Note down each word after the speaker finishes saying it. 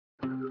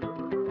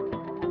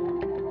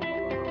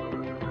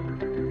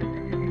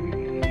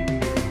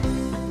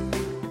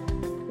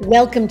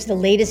Welcome to the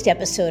latest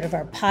episode of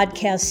our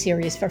podcast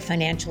series for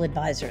financial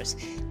advisors.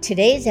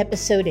 Today's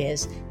episode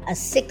is a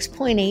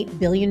 $6.8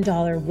 billion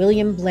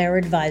William Blair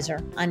advisor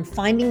on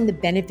finding the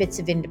benefits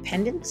of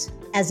independence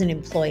as an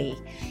employee.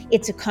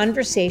 It's a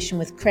conversation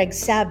with Craig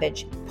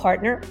Savage,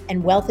 partner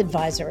and wealth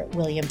advisor at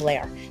William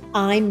Blair.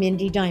 I'm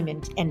Mindy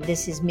Diamond, and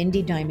this is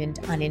Mindy Diamond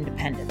on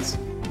Independence.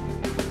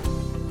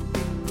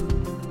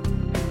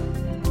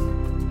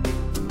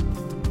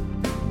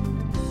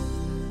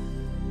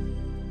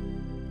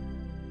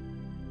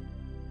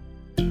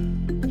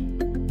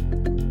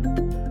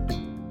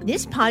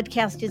 This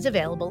podcast is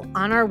available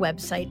on our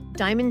website,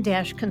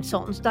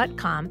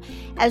 diamond-consultants.com,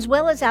 as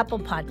well as Apple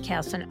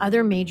Podcasts and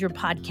other major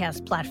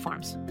podcast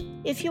platforms.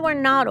 If you are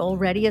not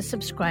already a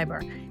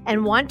subscriber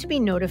and want to be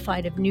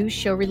notified of new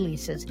show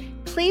releases,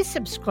 please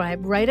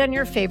subscribe right on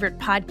your favorite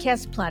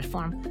podcast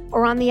platform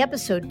or on the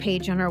episode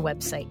page on our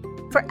website.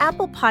 For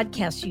Apple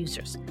Podcast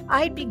users,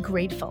 I'd be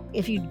grateful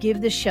if you'd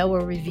give the show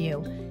a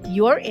review.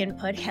 Your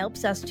input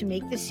helps us to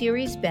make the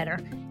series better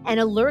and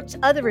alerts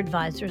other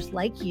advisors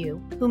like you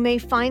who may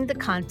find the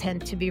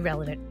content to be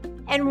relevant.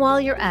 And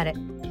while you're at it,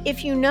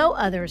 if you know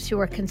others who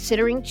are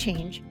considering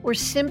change or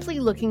simply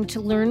looking to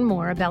learn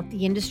more about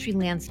the industry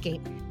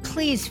landscape,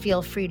 please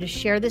feel free to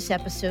share this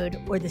episode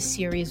or the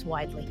series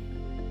widely.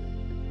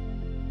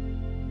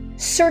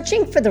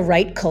 Searching for the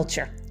right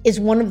culture is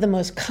one of the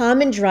most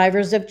common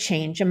drivers of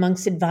change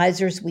amongst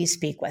advisors we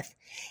speak with.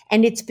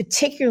 And it's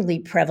particularly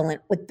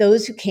prevalent with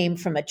those who came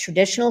from a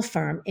traditional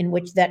firm in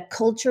which that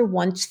culture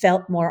once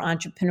felt more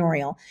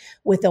entrepreneurial,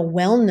 with a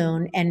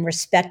well-known and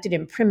respected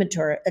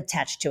imprimatur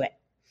attached to it.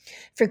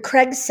 For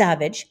Craig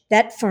Savage,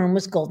 that firm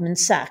was Goldman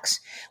Sachs,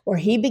 where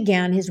he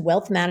began his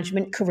wealth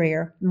management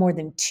career more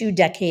than 2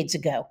 decades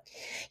ago.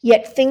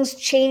 Yet things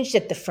changed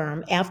at the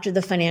firm after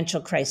the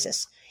financial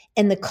crisis,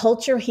 and the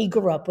culture he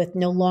grew up with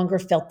no longer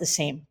felt the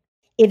same.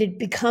 It had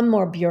become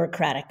more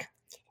bureaucratic.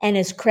 And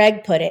as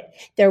Craig put it,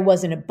 there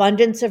was an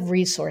abundance of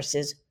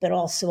resources, but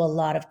also a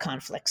lot of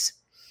conflicts.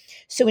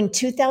 So in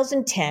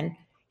 2010,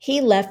 he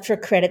left for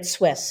Credit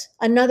Suisse,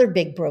 another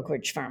big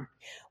brokerage firm.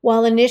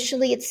 While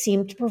initially it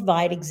seemed to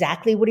provide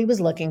exactly what he was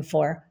looking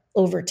for,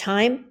 over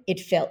time, it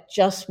felt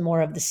just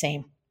more of the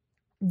same.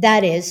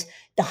 That is,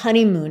 the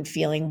honeymoon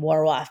feeling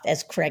wore off,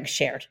 as Craig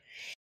shared.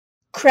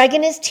 Craig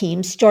and his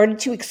team started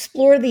to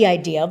explore the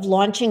idea of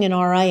launching an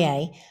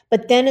RIA,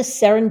 but then a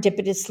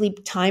serendipitously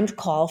timed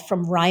call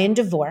from Ryan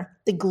DeVore,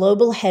 the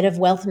global head of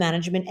wealth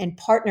management and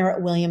partner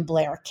at William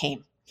Blair,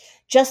 came.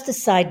 Just a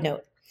side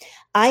note,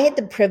 I had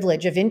the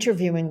privilege of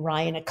interviewing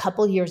Ryan a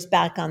couple years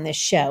back on this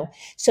show,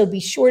 so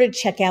be sure to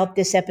check out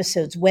this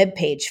episode's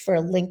webpage for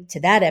a link to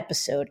that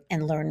episode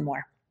and learn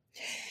more.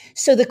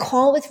 So the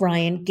call with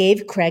Ryan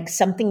gave Craig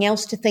something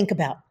else to think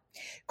about.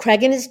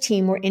 Craig and his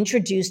team were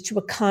introduced to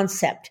a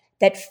concept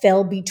that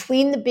fell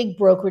between the big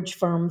brokerage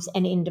firms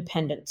and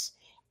independents,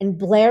 and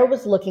Blair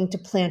was looking to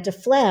plant a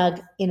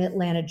flag in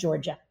Atlanta,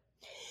 Georgia.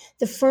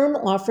 The firm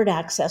offered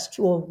access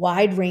to a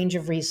wide range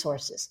of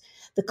resources.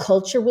 The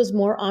culture was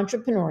more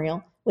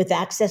entrepreneurial, with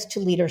access to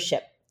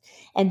leadership,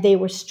 and they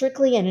were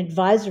strictly an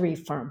advisory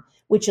firm,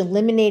 which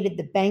eliminated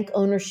the bank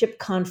ownership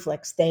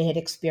conflicts they had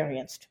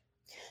experienced.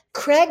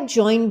 Craig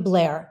joined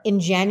Blair in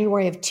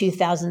January of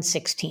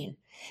 2016.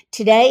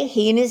 Today,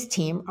 he and his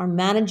team are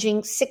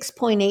managing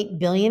 $6.8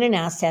 billion in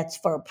assets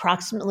for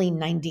approximately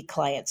 90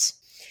 clients.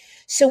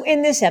 So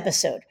in this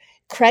episode,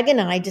 Craig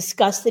and I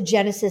discuss the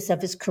genesis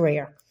of his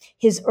career,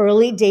 his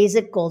early days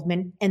at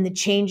Goldman, and the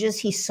changes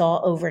he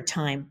saw over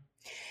time.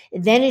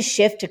 Then his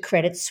shift to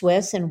Credit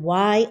Suisse and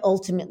why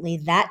ultimately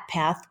that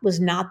path was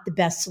not the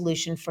best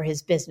solution for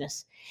his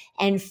business.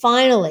 And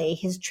finally,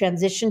 his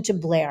transition to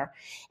Blair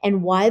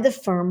and why the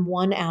firm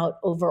won out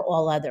over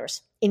all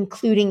others,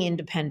 including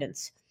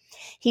independence.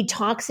 He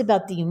talks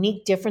about the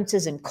unique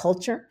differences in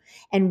culture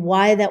and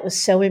why that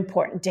was so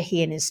important to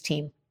he and his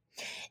team.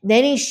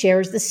 Then he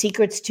shares the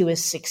secrets to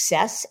his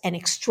success and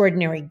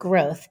extraordinary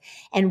growth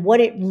and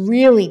what it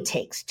really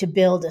takes to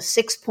build a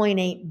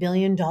 $6.8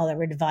 billion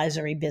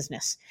advisory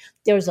business.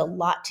 There's a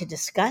lot to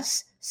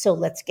discuss, so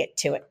let's get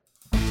to it.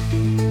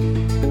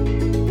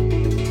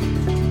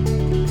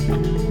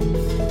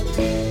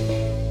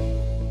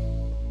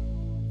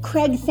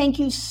 Craig, thank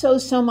you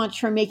so much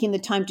for making the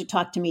time to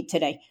talk to me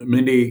today.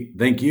 Mindy,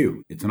 thank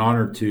you. It's an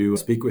honor to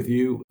speak with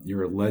you.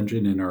 You're a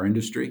legend in our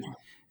industry,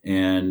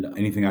 and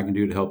anything I can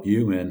do to help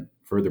you and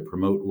further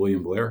promote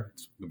William Blair,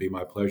 it's going to be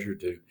my pleasure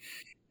to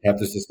have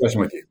this discussion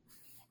with you.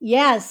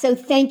 Yeah, so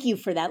thank you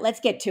for that.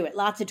 Let's get to it.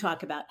 Lots to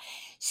talk about.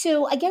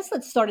 So I guess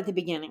let's start at the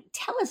beginning.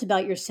 Tell us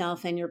about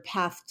yourself and your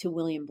path to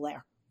William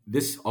Blair.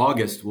 This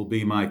August will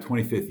be my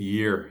 25th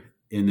year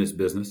in this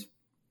business.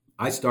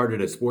 I started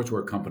a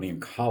sportswear company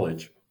in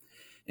college,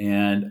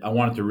 and I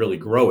wanted to really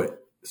grow it.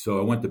 So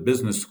I went to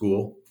business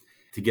school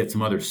to get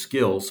some other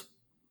skills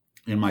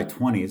in my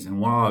 20s.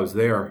 And while I was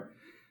there,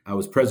 I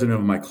was president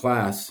of my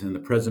class, and the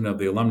president of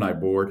the alumni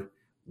board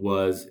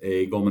was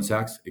a Goldman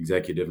Sachs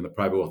executive in the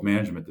private wealth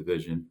management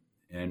division.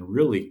 And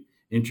really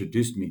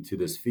introduced me to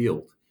this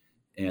field.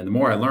 And the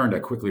more I learned, I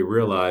quickly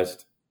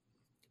realized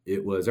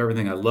it was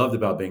everything I loved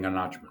about being an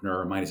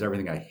entrepreneur minus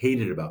everything I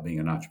hated about being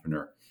an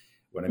entrepreneur.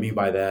 What I mean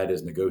by that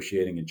is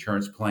negotiating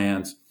insurance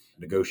plans,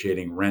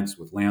 negotiating rents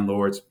with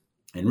landlords,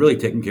 and really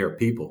taking care of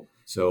people.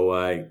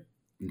 So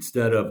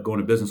instead of going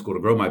to business school to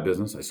grow my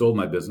business, I sold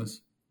my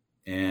business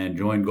and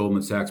joined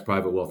Goldman Sachs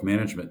Private Wealth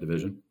Management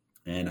Division.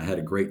 And I had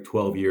a great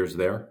 12 years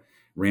there,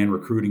 ran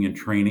recruiting and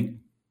training.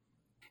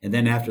 And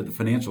then after the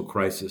financial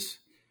crisis,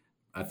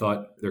 I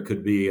thought there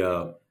could be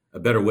a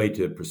better way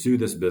to pursue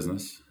this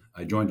business.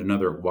 I joined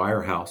another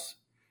wirehouse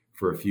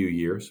for a few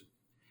years.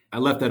 I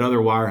left that other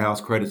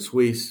wirehouse, Credit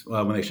Suisse,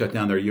 when they shut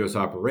down their U.S.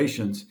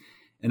 operations.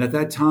 And at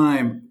that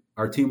time,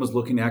 our team was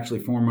looking to actually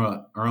form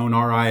our own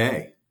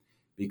RIA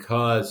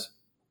because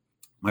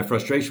my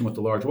frustration with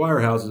the large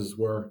wirehouses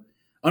were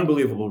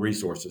unbelievable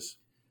resources,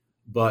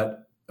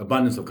 but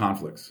abundance of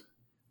conflicts.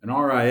 An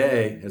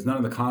RIA has none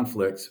of the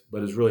conflicts,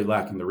 but is really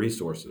lacking the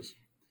resources.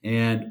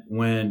 And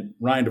when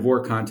Ryan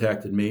DeVore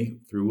contacted me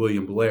through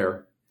William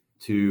Blair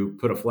to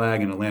put a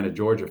flag in Atlanta,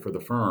 Georgia for the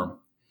firm,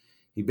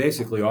 he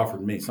basically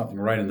offered me something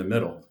right in the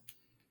middle,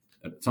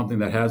 something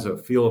that has a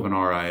feel of an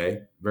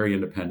RIA, very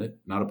independent,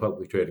 not a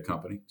publicly traded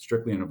company,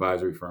 strictly an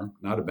advisory firm,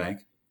 not a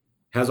bank,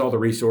 has all the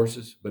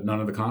resources, but none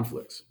of the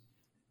conflicts.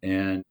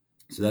 And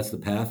so that's the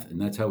path,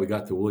 and that's how we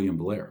got to William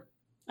Blair.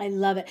 I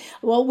love it.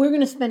 Well, we're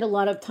going to spend a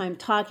lot of time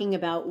talking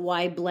about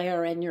why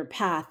Blair and your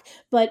path,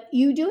 but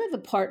you do have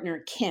a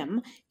partner,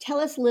 Kim. Tell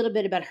us a little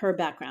bit about her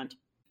background.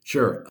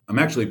 Sure. I'm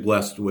actually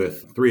blessed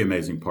with 3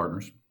 amazing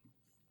partners.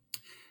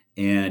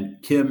 And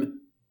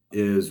Kim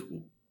is,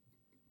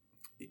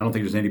 I don't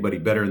think there's anybody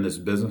better in this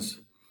business,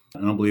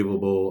 an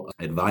unbelievable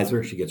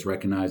advisor. She gets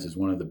recognized as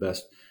one of the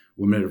best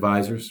women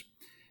advisors.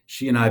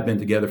 She and I have been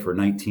together for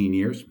 19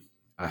 years.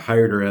 I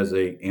hired her as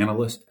an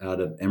analyst out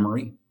of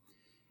Emory.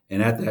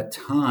 And at that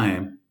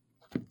time,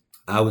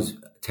 I was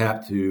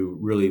tapped to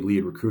really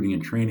lead recruiting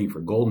and training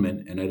for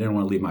Goldman, and I didn't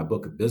want to leave my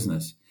book of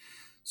business.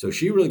 So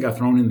she really got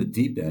thrown in the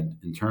deep end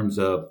in terms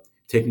of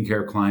taking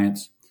care of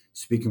clients,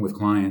 speaking with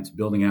clients,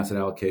 building asset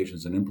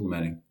allocations, and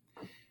implementing.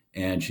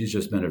 And she's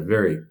just been a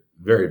very,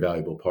 very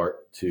valuable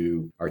part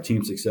to our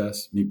team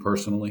success, me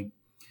personally.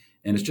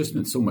 And it's just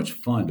been so much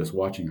fun just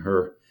watching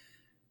her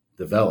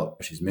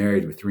develop. She's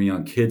married with 3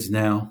 young kids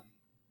now,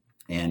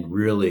 and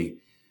really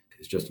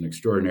is just an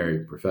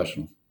extraordinary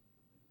professional.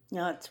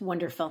 No, it's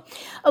wonderful.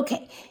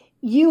 Okay.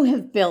 You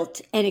have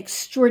built an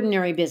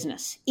extraordinary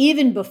business,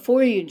 even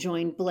before you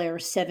joined Blair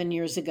 7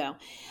 years ago.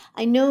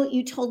 I know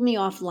you told me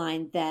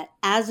offline that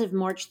as of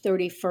March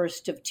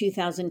 31st of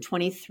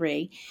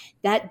 2023,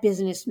 that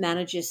business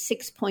manages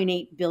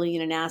 $6.8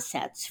 billion in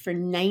assets for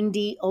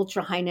 90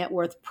 ultra high net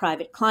worth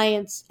private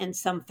clients and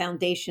some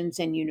foundations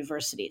and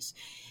universities.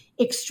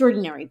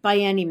 Extraordinary by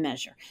any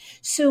measure.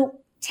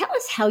 So tell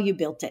us how you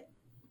built it.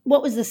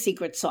 What was the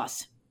secret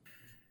sauce?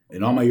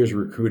 In all my years of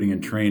recruiting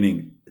and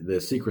training, the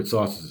secret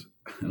sauce is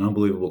an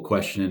unbelievable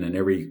question, and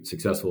every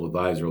successful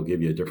advisor will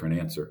give you a different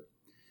answer.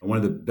 One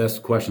of the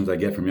best questions I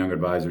get from young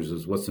advisors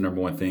is, what's the number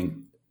one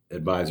thing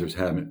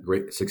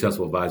great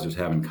successful advisors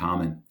have in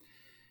common?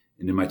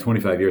 And in my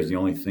 25 years, the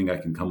only thing I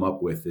can come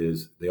up with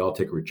is they all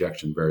take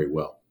rejection very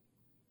well.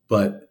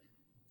 But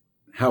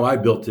how I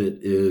built it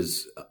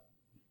is,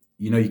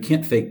 you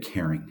can't fake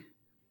caring.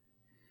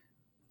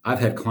 I've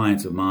had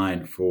clients of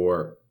mine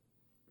for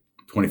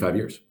 25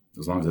 years,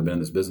 as long as I've been in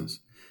this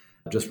business.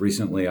 Just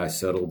recently, I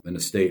settled an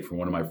estate for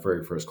one of my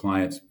very first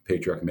clients.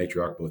 Patriarch and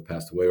matriarch both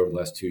passed away over the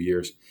last 2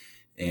 years.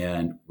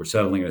 And we're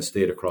settling an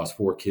estate across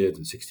 4 kids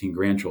and 16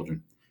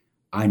 grandchildren.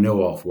 I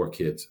know all 4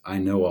 kids. I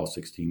know all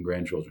 16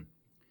 grandchildren.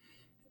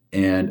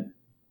 And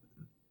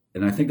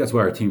I think that's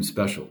why our team's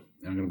special.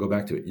 And I'm going to go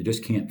back to it. You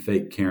just can't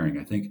fake caring.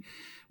 I think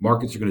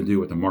markets are going to do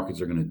what the markets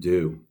are going to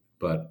do.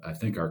 But I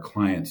think our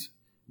clients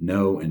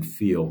know and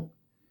feel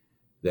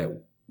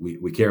that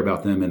we care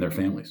about them and their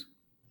families.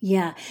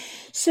 Yeah.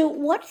 So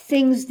what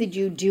things did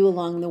you do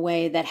along the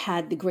way that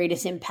had the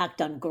greatest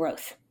impact on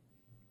growth?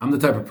 I'm the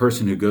type of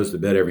person who goes to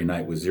bed every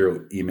night with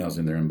 0 emails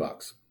in their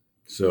inbox.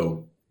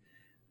 So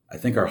I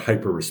think our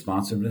hyper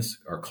responsiveness,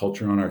 our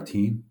culture on our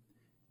team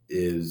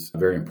is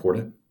very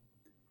important.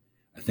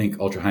 I think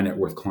ultra high net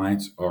worth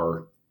clients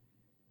are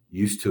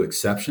used to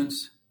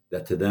exceptions,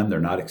 that to them, they're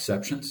not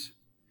exceptions.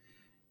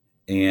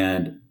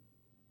 And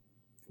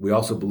we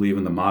also believe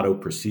in the motto,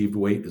 perceived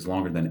wait is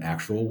longer than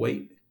actual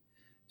wait.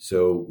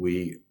 So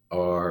we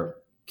are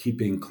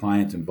keeping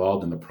clients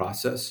involved in the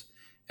process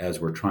as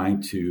we're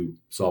trying to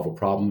solve a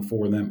problem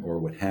for them or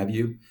what have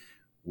you.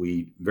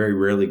 We very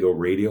rarely go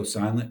radio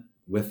silent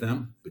with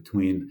them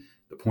between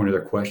the point of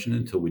their question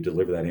until we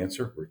deliver that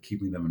answer. We're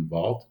keeping them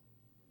involved.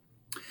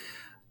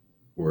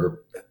 We're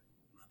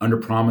under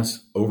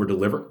promise, over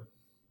deliver,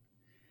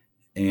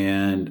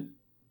 and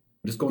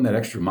just going that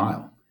extra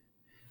mile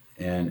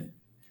and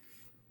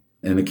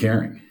the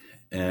caring.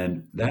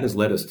 And that has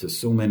led us to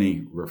so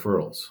many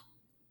referrals.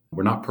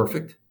 We're not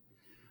perfect,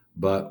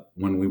 but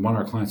when we want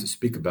our clients to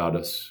speak about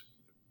us,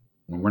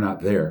 when we're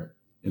not there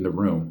in the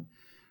room,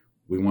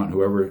 we want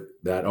whoever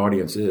that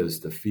audience is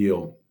to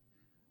feel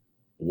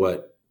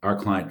what our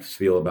clients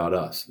feel about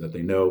us, that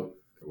they know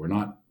that we're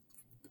not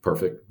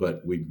perfect,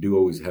 but we do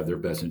always have their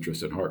best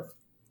interests at heart.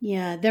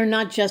 Yeah, they're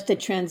not just a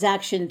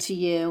transaction to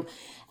you,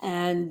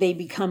 and they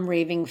become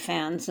raving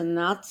fans, and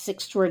that's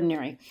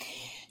extraordinary.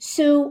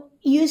 So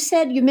you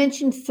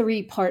mentioned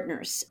 3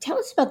 partners. Tell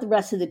us about the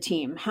rest of the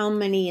team. How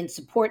many in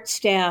support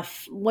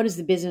staff? What does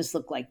the business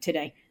look like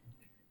today?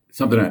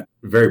 Something I'm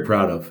very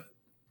proud of.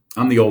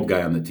 I'm the old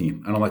guy on the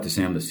team. I don't like to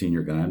say I'm the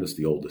senior guy. I'm just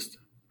the oldest.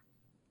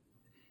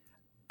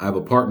 I have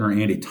a partner,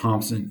 Andy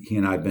Thompson. He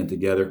and I have been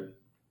together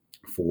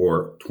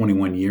for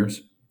 21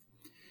 years.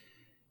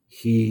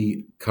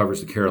 He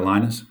covers the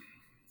Carolinas.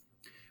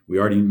 We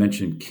already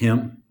mentioned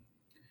Kim,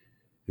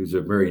 who's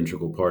a very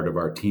integral part of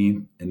our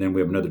team. And then we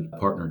have another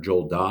partner,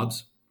 Joel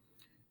Dobbs,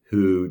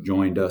 who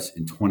joined us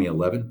in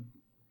 2011.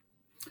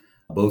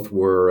 Both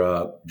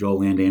were,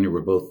 Joel and Andy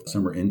were both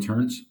summer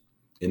interns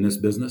in this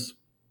business.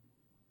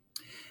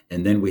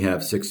 And then we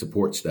have 6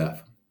 support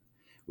staff.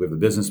 We have a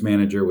business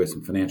manager, we have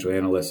some financial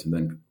analysts, and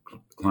then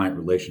client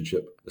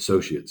relationship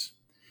associates.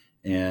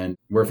 And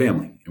we're a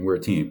family and we're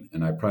a team.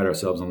 And I pride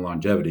ourselves on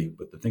longevity.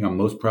 But the thing I'm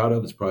most proud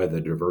of is probably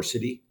the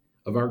diversity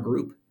of our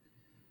group.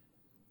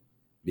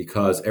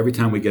 Because every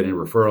time we get in a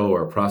referral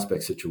or a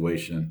prospect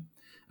situation,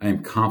 I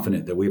am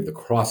confident that we have the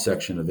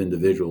cross-section of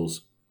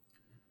individuals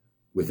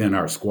within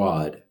our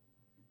squad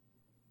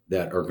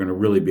that are going to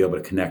really be able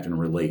to connect and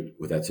relate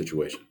with that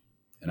situation.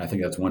 And I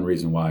think that's one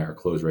reason why our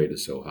close rate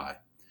is so high.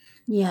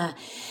 Yeah.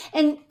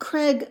 And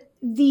Craig,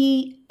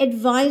 the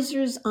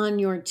advisors on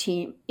your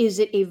team, is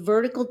it a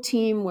vertical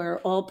team where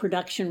all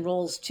production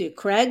rolls to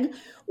Craig,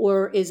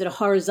 or is it a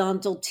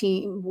horizontal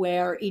team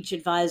where each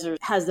advisor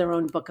has their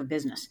own book of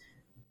business?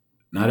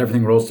 Not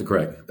everything rolls to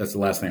Craig. That's the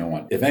last thing I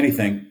want. If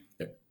anything,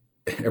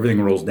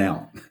 everything rolls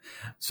down.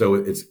 So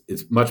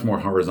it's much more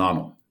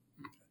horizontal.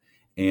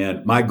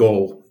 And my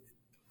goal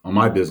on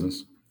my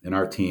business and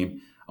our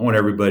team, I want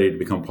everybody to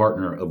become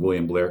partner of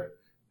William Blair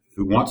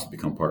who wants to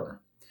become partner.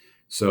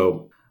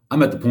 So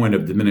I'm at the point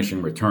of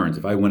diminishing returns.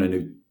 If I win a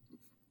new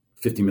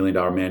 $50 million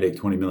mandate,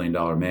 $20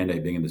 million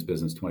mandate, being in this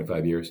business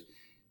 25 years,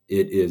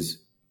 it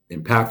is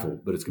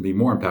impactful, but it's going to be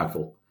more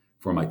impactful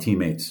for my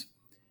teammates.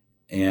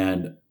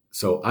 And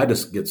so I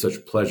just get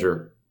such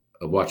pleasure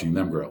of watching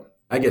them grow.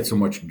 I get so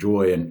much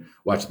joy in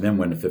watching them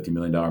win a $50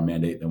 million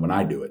mandate than when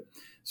I do it.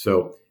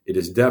 So it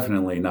is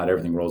definitely not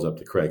everything rolls up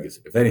to Craig.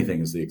 If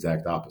anything, is the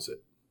exact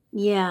opposite.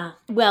 Yeah.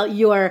 Well,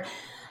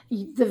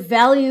 the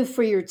value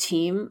for your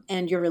team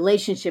and your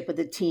relationship with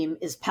the team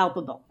is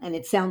palpable. And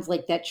it sounds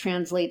like that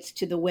translates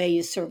to the way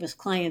you service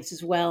clients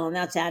as well. And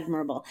that's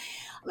admirable.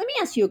 Let me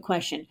ask you a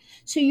question.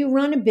 So you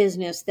run a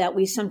business that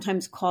we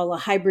sometimes call a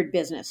hybrid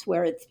business,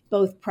 where it's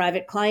both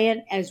private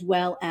client as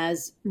well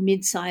as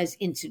mid-sized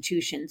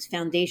institutions,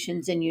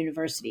 foundations, and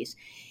universities.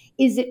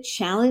 Is it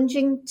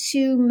challenging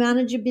to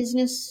manage a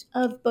business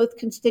of both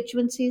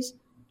constituencies?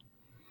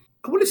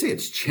 I wouldn't say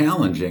it's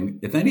challenging.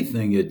 If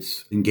anything,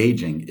 it's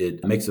engaging.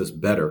 It makes us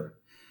better.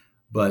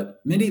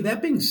 But Mindy,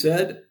 that being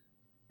said,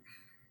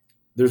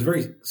 there's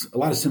a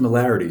lot of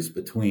similarities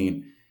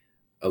between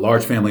a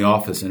large family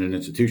office and an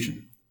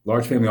institution.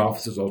 Large family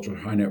offices, ultra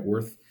high net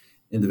worth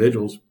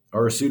individuals,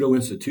 are a pseudo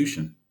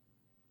institution.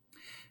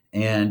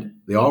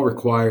 And they all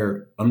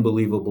require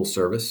unbelievable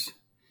service,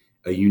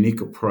 a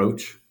unique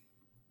approach,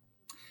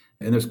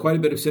 and there's quite a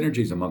bit of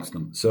synergies amongst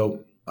them.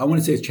 So I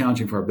wouldn't say it's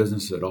challenging for our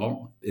business at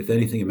all. If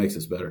anything, it makes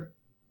us better.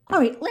 All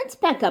right, let's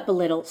back up a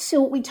little.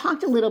 So we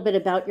talked a little bit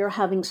about your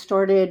having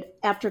started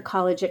after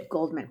college at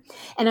Goldman.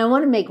 And I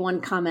want to make one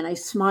comment. I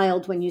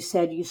smiled when you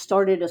said you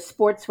started a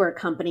sportswear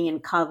company in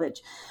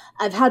college.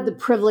 I've had the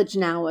privilege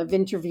now of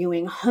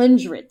interviewing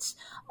hundreds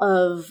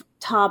of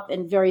top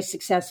and very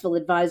successful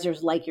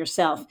advisors like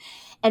yourself.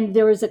 And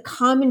there is a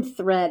common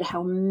thread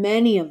how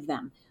many of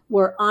them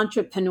were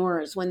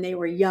entrepreneurs when they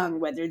were young,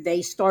 whether they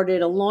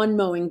started a lawn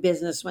mowing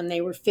business when they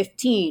were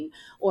 15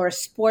 or a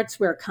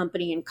sportswear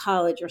company in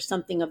college or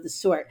something of the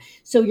sort.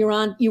 So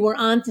you were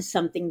on to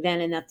something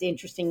then, and that's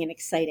interesting and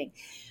exciting.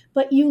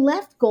 But you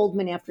left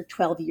Goldman after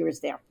 12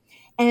 years there.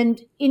 And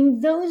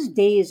in those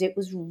days, it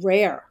was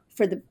rare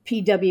for the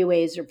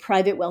PWAs or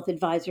private wealth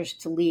advisors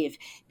to leave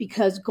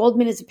because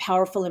Goldman is a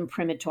powerful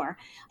imprimatur.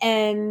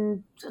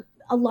 And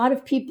a lot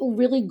of people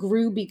really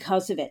grew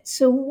because of it.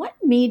 So what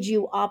made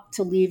you opt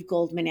to leave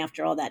Goldman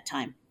after all that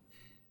time?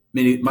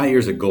 My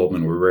years at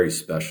Goldman were very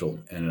special,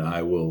 and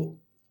I will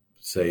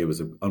say it was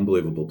an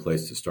unbelievable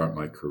place to start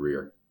my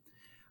career.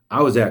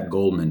 I was at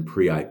Goldman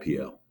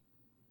pre-IPO,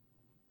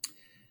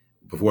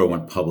 before I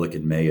went public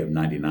in May of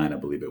 99, I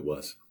believe it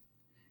was.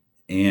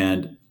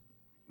 And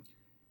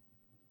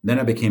then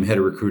I became head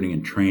of recruiting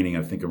and training,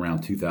 I think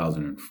around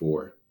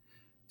 2004.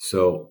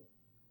 So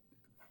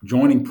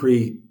joining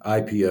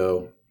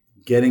pre-IPO,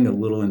 getting a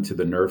little into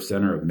the nerve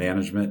center of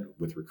management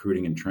with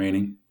recruiting and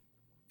training,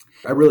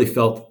 I really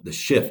felt the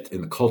shift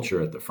in the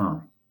culture at the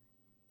firm.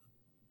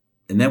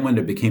 And then when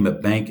it became a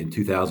bank in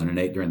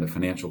 2008 during the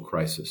financial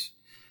crisis,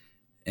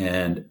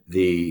 and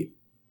the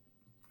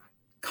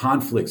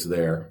conflicts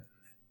there,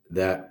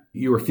 that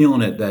you were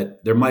feeling it,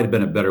 that there might have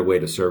been a better way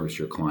to service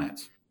your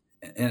clients.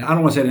 And I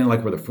don't want to say I didn't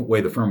like where the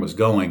way the firm was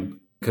going,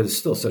 because it's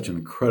still such an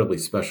incredibly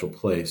special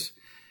place.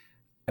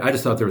 I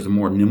just thought there was a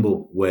more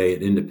nimble way,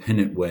 an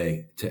independent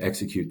way to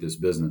execute this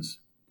business.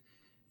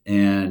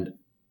 And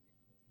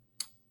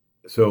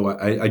so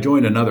I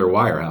joined another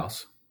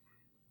wirehouse.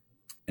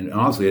 And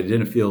honestly, I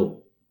didn't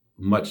feel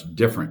much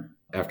different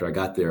after I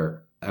got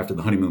there, after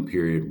the honeymoon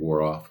period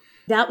wore off.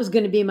 That was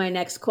going to be my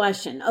next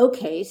question.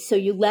 Okay, so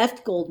you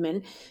left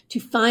Goldman to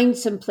find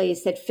some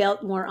place that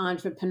felt more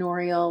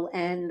entrepreneurial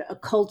and a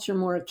culture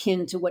more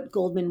akin to what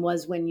Goldman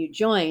was when you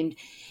joined,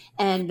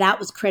 and that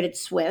was Credit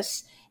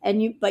Suisse.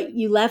 But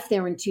you left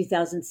there in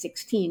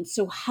 2016.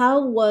 So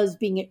how was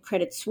being at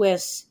Credit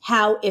Suisse,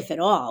 how, if at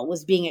all,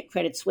 was being at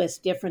Credit Suisse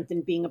different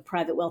than being a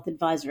private wealth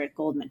advisor at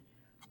Goldman?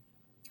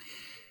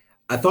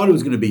 I thought it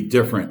was going to be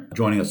different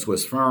joining a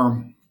Swiss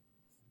firm.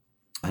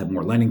 I had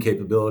more lending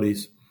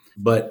capabilities.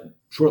 But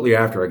shortly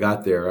after I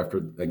got there, after,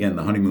 again,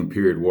 the honeymoon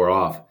period wore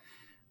off,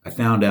 I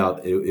found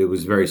out it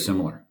was very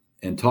similar.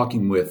 And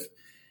talking with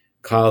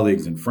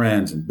colleagues and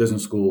friends and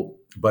business school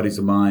buddies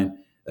of mine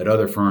at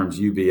other firms,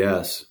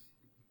 UBS,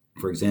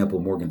 for example,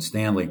 Morgan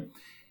Stanley,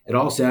 it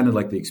all sounded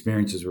like the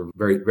experiences were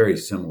very, very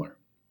similar.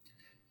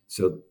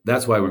 So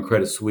that's why when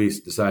Credit Suisse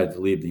decided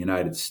to leave the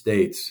United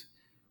States,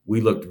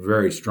 we looked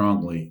very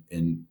strongly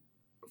in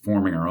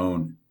forming our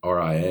own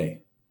RIA.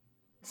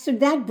 So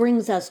that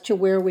brings us to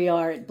where we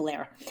are at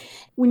Blair.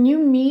 When you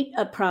meet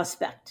a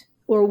prospect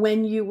or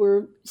when you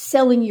were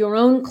selling your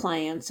own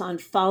clients on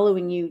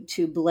following you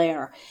to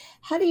Blair,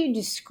 how do you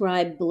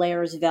describe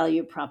Blair's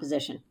value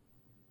proposition?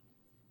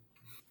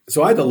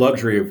 So I had the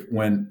luxury of,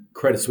 when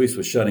Credit Suisse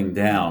was shutting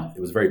down, it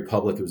was very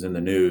public, it was in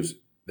the news,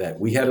 that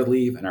we had to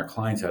leave and our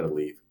clients had to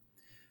leave.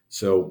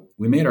 So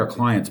we made our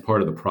clients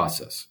part of the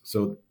process.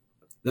 So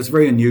that's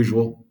very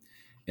unusual,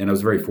 and it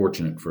was very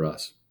fortunate for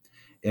us.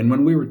 And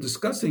when we were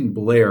discussing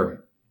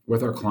Blair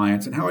with our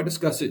clients, and how I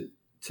discuss it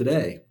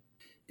today,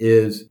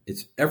 is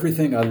it's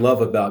everything I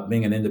love about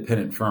being an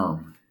independent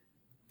firm.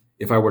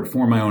 If I were to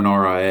form my own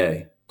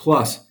RIA,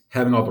 plus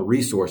having all the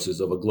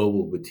resources of a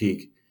global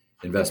boutique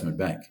investment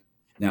bank.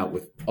 Now,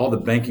 with all the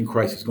banking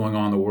crisis going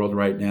on in the world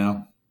right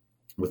now,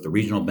 with the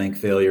regional bank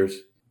failures,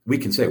 we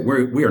can say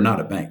we are not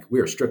a bank. We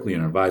are strictly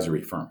an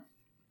advisory firm.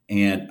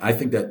 And I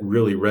think that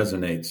really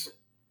resonates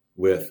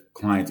with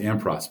clients and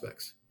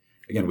prospects.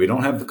 Again, we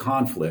don't have the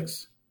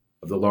conflicts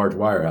of the large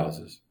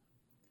wirehouses,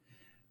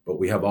 but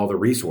we have all the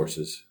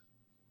resources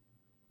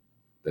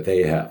that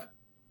they have.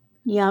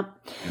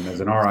 Yep. And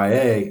as an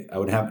RIA, I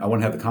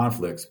wouldn't have the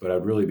conflicts, but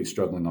I'd really be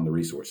struggling on the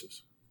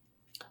resources.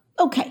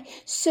 Okay,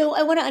 so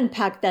I want to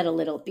unpack that a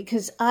little,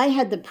 because I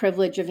had the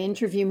privilege of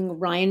interviewing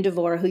Ryan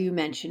DeVore, who you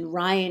mentioned.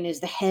 Ryan is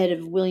the head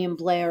of William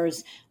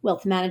Blair's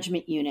wealth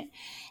management unit.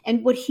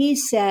 And what he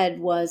said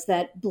was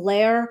that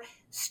Blair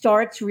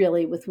starts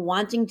really with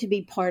wanting to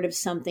be part of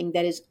something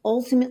that is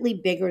ultimately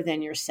bigger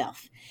than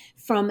yourself.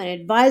 From an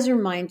advisor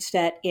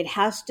mindset, it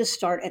has to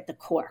start at the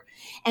core.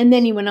 And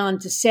then he went on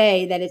to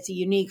say that it's a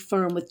unique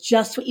firm with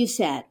just what you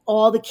said,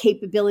 all the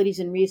capabilities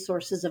and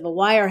resources of a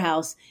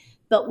wirehouse,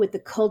 but with the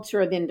culture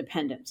of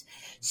independence.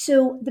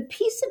 So the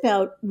piece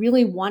about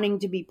really wanting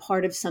to be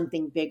part of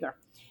something bigger,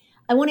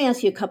 I want to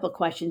ask you a couple of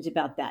questions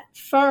about that.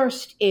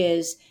 First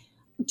is,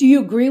 do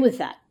you agree with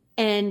that?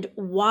 And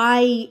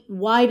why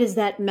does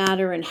that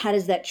matter? And how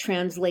does that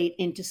translate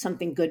into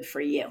something good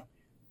for you?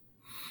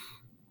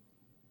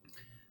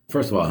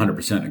 First of all,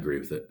 100% agree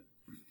with it.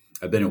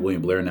 I've been at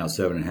William Blair now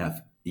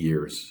 7.5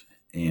 years.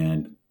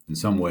 And in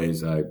some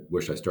ways, I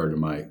wish I started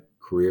my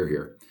career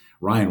here.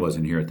 Ryan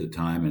wasn't here at the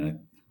time, and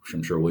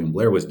I'm sure William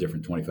Blair was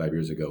different 25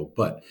 years ago.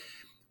 But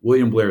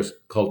William Blair's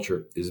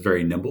culture is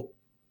very nimble.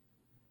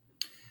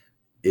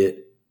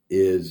 It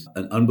is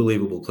an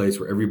unbelievable place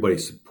where everybody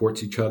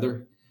supports each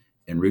other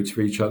and roots for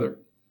each other.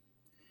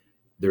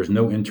 There's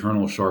no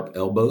internal sharp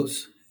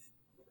elbows.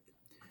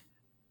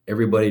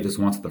 Everybody just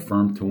wants the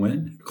firm to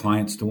win,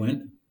 clients to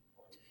win.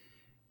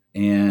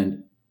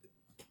 And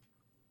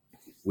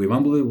we have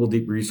unbelievable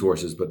deep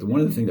resources. But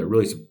one of the things that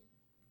really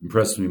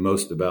impressed me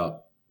most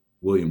about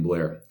William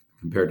Blair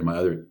compared to my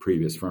other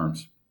previous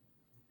firms,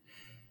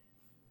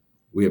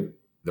 we have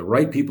the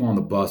right people on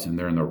the bus and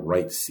they're in the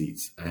right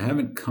seats. I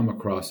haven't come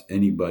across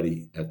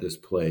anybody at this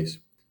place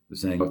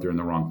who's saying they're in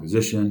the wrong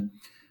position,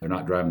 they're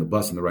not driving the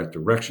bus in the right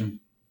direction.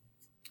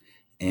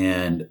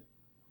 And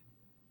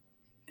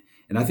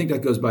I think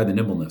that goes by the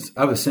nimbleness.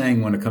 I was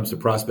saying, when it comes to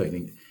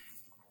prospecting,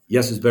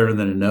 yes is better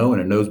than a no,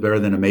 and a no is better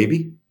than a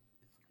maybe.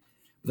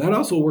 That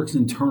also works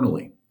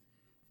internally.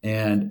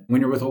 And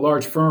when you're with a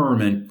large firm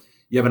and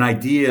you have an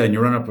idea and you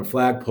run up a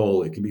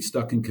flagpole, it can be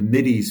stuck in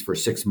committees for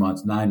 6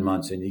 months, 9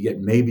 months, and you get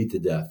maybe to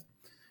death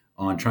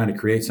on trying to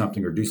create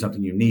something or do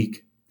something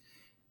unique.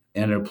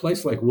 And at a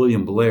place like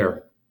William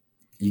Blair,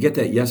 you get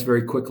that yes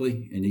very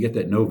quickly and you get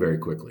that no very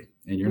quickly.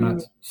 And you're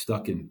not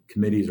stuck in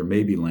committees or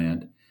maybe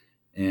land.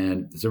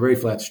 And it's a very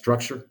flat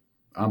structure.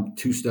 I'm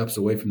 2 steps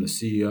away from the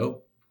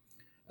CEO.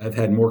 I've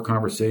had more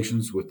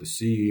conversations with the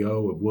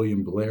CEO of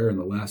William Blair in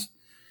the last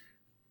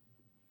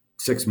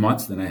 6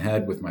 months than I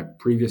had with my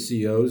previous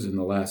CEOs in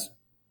the last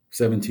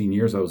 17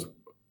 years I was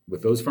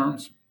with those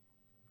firms.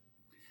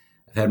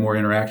 I've had more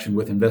interaction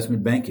with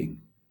investment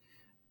banking,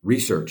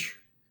 research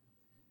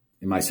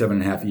in my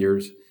 7.5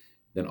 years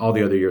than all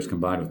the other years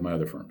combined with my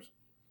other firms.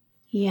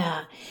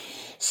 Yeah.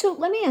 So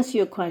let me ask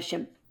you a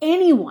question.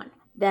 Anyone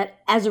that,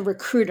 as a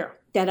recruiter,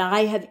 that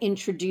I have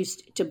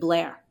introduced to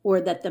Blair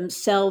or that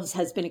themselves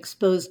has been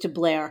exposed to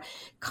Blair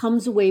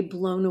comes away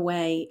blown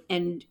away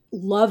and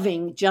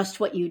loving just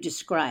what you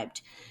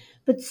described.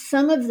 But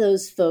some of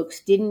those folks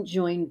didn't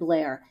join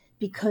Blair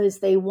because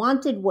they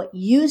wanted what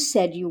you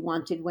said you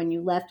wanted when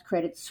you left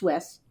Credit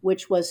Suisse,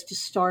 which was to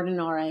start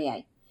an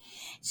RIA.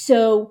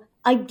 So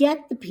I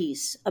get the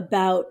piece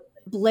about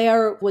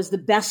Blair was the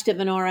best of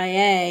an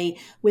RIA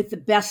with the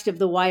best of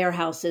the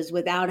wirehouses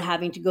without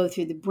having to go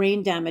through the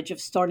brain damage of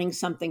starting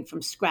something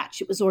from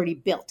scratch. It was already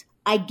built.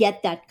 I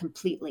get that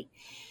completely.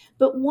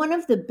 But one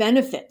of the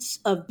benefits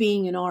of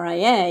being an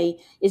RIA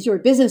is you're a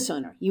business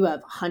owner. You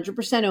have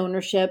 100%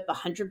 ownership,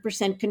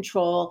 100%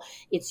 control.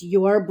 It's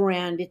your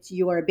brand. It's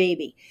your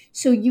baby.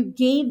 So you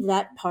gave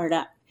that part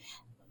up.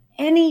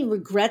 Any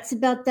regrets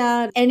about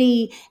that?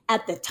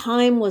 At the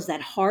time, was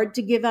that hard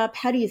to give up?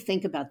 How do you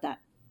think about that?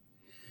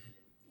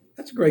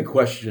 That's a great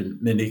question,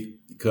 Mindy,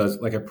 because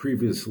like I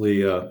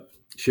previously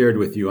shared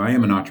with you, I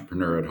am an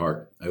entrepreneur at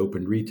heart. I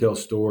opened retail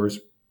stores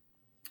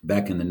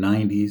back in the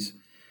 90s.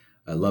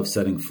 I love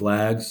setting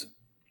flags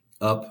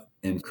up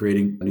and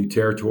creating new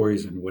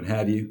territories and what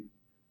have you.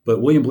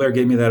 But William Blair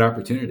gave me that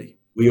opportunity.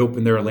 We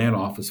opened their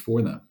Atlanta office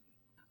for them.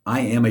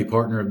 I am a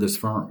partner of this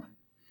firm.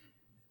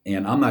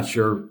 And I'm not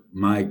sure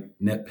my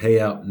net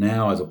payout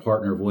now as a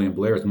partner of William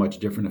Blair is much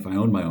different if I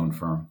own my own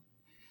firm.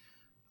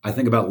 I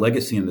think about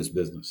legacy in this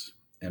business.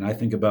 And I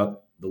think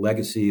about the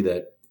legacy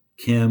that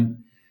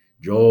Kim,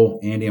 Joel,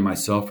 Andy, and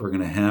myself are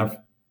going to have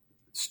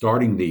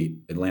starting the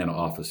Atlanta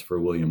office for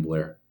William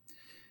Blair.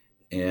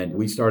 And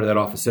we started that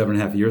office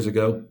 7.5 years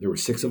ago. There were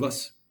 6 of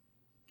us.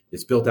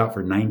 It's built out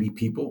for 90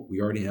 people.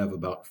 We already have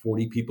about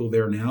 40 people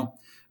there now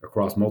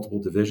across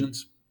multiple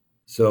divisions.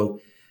 So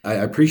I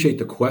appreciate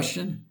the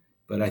question,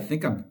 but I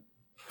think I'm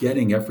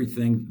getting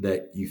everything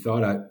that you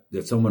thought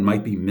that someone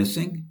might be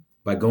missing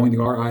by going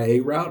the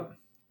RIA route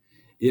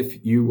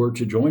if you were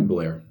to join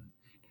Blair.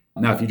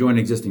 Now, if you join an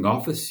existing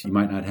office, you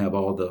might not have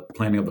all the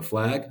planting of the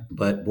flag,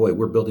 but boy,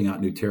 we're building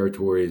out new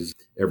territories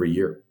every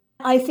year.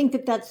 I think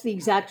that that's the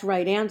exact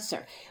right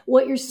answer.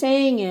 What you're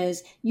saying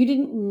is you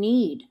didn't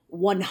need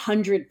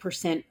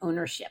 100%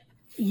 ownership.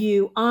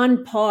 You,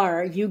 on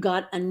par, you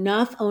got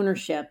enough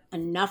ownership,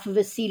 enough of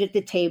a seat at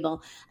the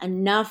table,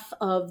 enough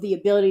of the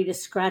ability to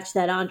scratch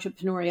that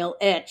entrepreneurial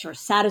itch or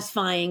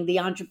satisfying the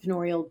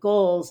entrepreneurial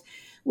goals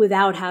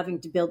without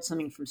having to build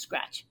something from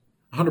scratch.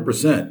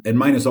 100%, and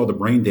minus all the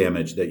brain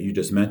damage that you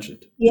just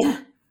mentioned.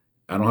 Yeah.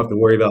 I don't have to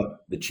worry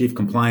about the chief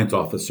compliance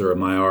officer of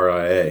my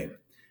RIA.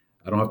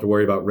 I don't have to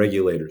worry about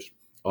regulators,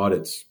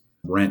 audits,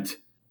 rent,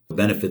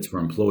 benefits for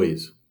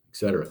employees, et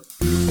cetera.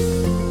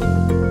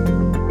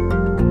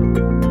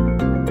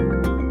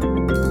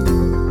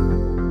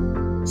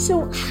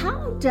 So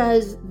how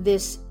does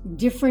this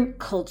different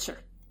culture,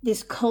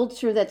 this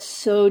culture that's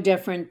so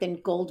different than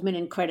Goldman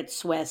and Credit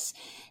Suisse,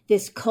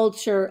 this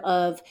culture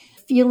of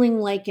feeling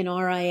like an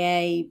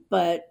RIA,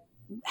 but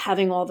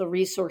having all the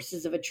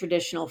resources of a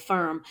traditional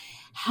firm,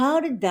 how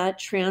did that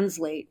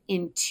translate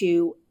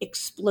into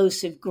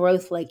explosive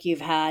growth like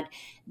you've had,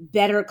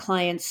 better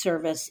client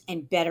service,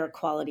 and better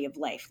quality of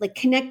life? Like,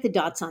 connect the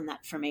dots on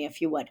that for me, if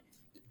you would.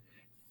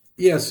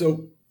 Yeah,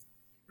 so,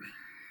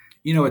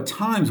 at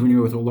times when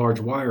you're with a large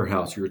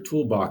wirehouse, your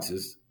toolbox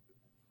is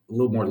a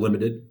little more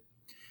limited.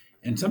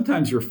 And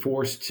sometimes you're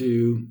forced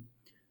to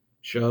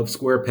shove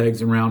square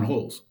pegs in round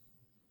holes.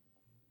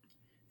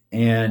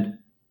 And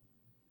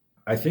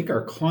I think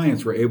our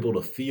clients were able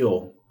to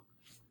feel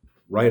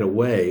right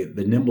away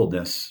the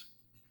nimbleness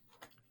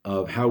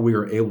of how we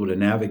were able to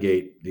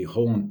navigate the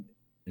whole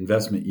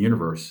investment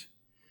universe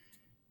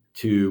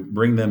to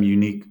bring them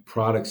unique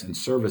products and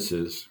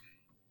services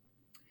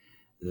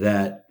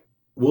that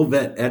we'll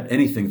vet at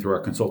anything through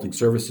our consulting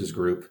services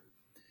group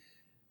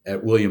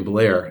at William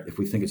Blair if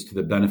we think it's to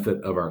the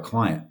benefit of our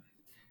client.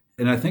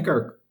 And I think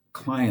our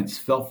clients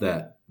felt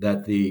that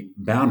the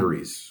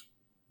boundaries,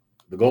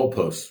 the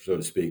goalposts, so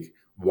to speak,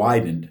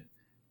 widened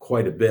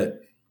quite a bit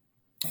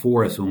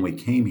for us when we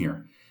came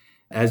here,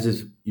 as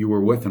is you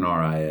were with an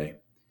RIA,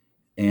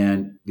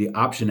 and the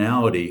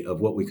optionality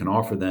of what we can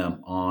offer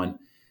them on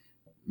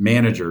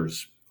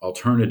managers,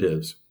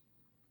 alternatives.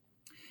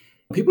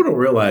 People don't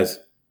realize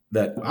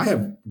that I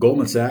have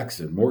Goldman Sachs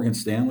and Morgan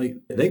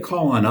Stanley. They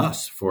call on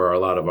us for a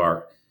lot of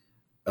our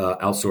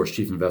outsourced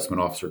chief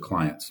investment officer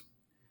clients.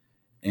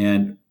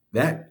 And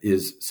that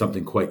is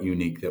something quite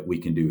unique that we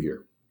can do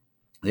here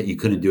that you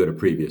couldn't do at a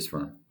previous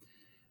firm.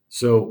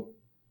 So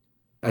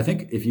I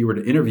think if you were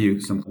to interview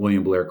some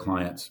William Blair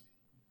clients,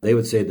 they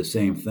would say the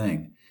same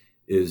thing,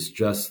 is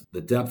just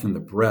the depth and the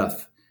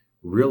breadth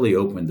really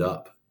opened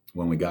up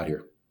when we got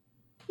here.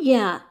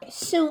 Yeah.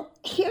 So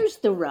here's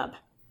the rub.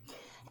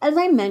 As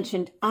I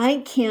mentioned,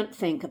 I can't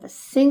think of a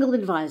single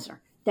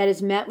advisor that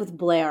has met with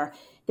Blair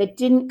that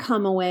didn't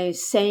come away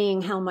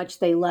saying how much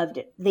they loved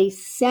it. They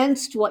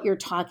sensed what you're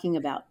talking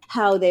about,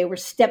 how they were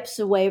steps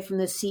away from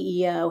the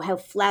CEO, how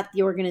flat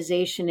the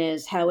organization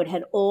is, how it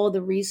had all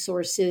the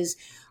resources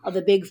of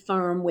a big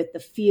firm with the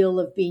feel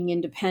of being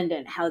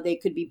independent, how they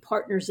could be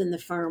partners in the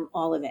firm,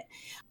 all of it.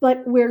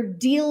 But where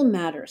deal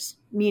matters,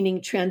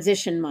 meaning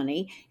transition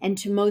money, and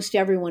to most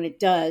everyone it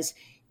does,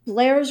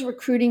 Blair's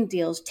recruiting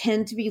deals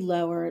tend to be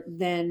lower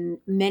than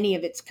many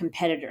of its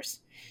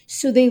competitors.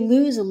 So they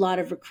lose a lot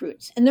of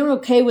recruits, and they're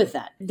okay with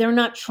that. They're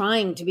not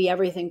trying to be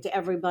everything to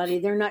everybody.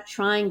 They're not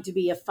trying to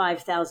be a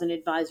 5,000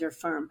 advisor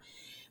firm.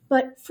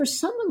 But for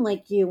someone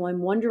like you,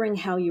 I'm wondering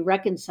how you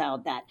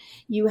reconciled that.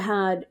 You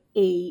had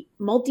a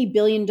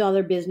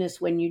multi-billion-dollar business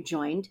when you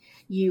joined.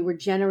 You were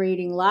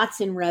generating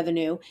lots in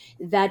revenue.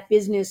 That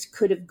business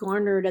could have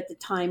garnered at the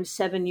time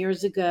 7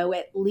 years ago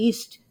at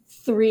least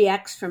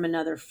 3x from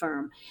another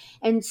firm.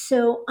 And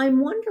so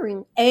I'm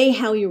wondering, A,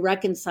 how you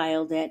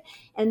reconciled it,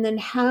 and then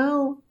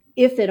how,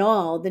 if at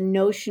all, the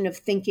notion of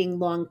thinking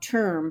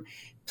long-term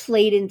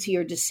played into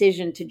your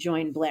decision to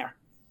join Blair.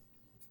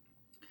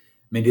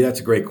 Mindy, that's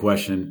a great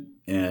question.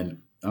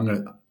 And I'm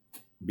going to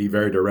be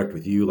very direct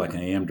with you, like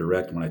I am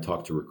direct when I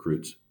talk to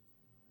recruits.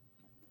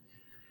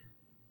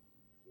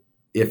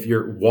 If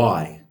your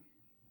why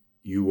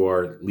you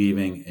are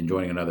leaving and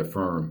joining another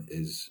firm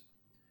is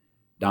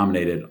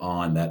dominated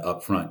on that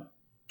upfront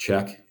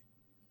check,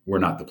 we're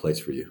not the place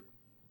for you.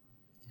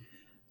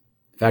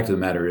 The fact of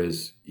the matter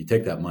is, you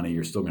take that money,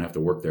 you're still going to have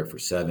to work there for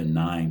 7,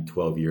 9,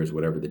 12 years,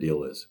 whatever the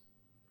deal is.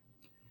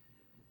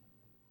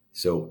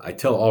 So I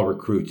tell all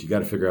recruits, you got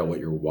to figure out what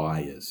your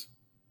why is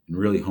and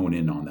really hone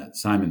in on that.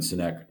 Simon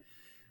Sinek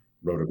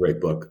wrote a great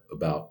book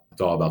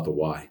it's all about the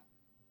why.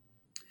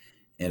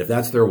 And if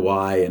that's their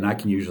why, and I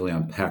can usually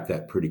unpack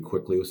that pretty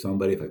quickly with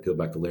somebody if I peel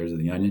back the layers of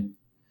the onion,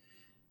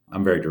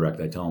 I'm very direct.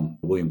 I tell them,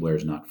 William Blair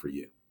is not for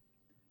you.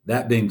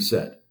 That being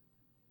said,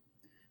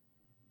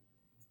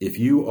 if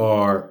you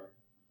are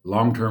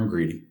long-term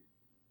greedy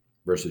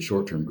versus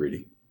short-term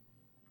greedy,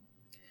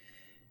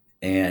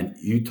 and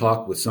you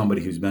talk with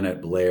somebody who's been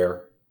at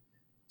Blair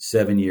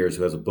 7 years,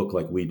 who has a book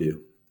like we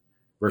do,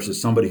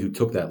 versus somebody who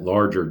took that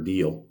larger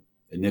deal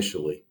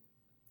initially,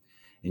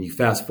 and you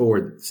fast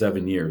forward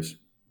 7 years,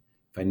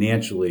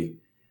 financially,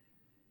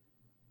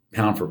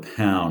 pound for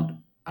pound,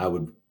 I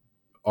would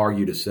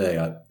argue to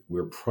say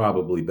we're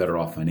probably better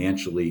off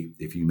financially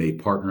if you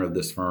made partner of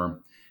this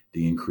firm,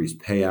 the increased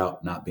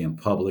payout, not being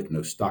public,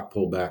 no stock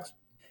pullbacks,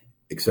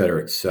 et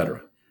cetera, et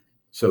cetera.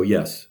 So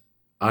yes,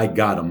 I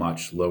got a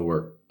much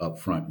lower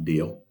upfront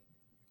deal.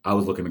 I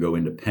was looking to go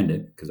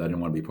independent because I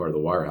didn't want to be part of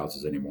the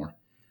wirehouses anymore.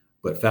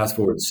 But fast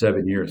forward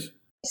 7 years.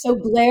 So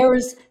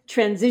Blair's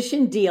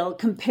transition deal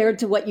compared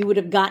to what you would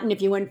have gotten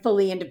if you went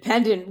fully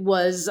independent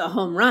was a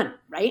home run,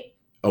 right?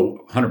 Oh,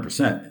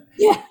 100%.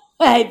 Yeah,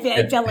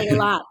 I felt like a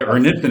lot. Or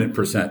an infinite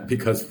percent,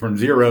 because from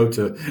zero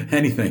to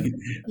anything.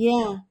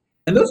 Yeah.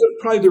 And those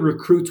are probably the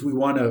recruits we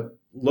want to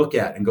look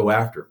at and go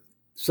after.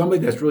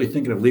 Somebody that's really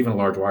thinking of leaving a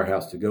large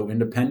wirehouse to go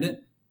independent,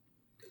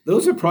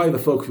 those are probably the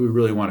folks we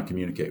really want to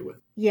communicate with.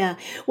 Yeah.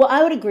 Well,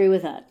 I would agree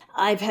with that.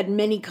 I've had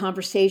many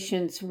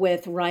conversations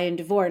with Ryan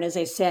DeVore, and as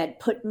I said,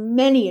 put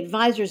many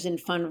advisors in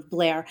front of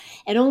Blair,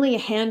 and only a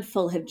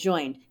handful have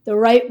joined. The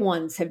right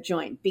ones have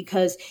joined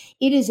because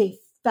it is a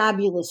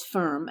fabulous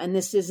firm. And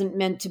this isn't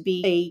meant to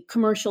be a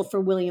commercial for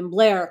William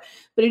Blair,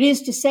 but it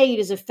is to say it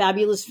is a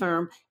fabulous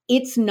firm.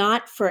 It's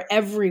not for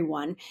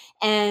everyone,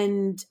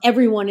 and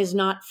everyone is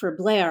not for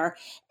Blair.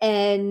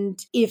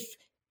 And if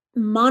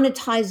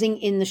monetizing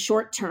in the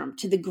short term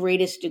to the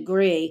greatest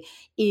degree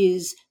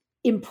is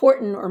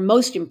important or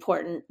most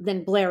important,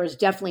 then Blair is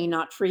definitely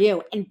not for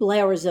you. And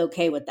Blair is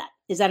okay with that.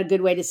 Is that a good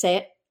way to say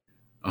it?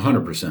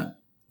 100%.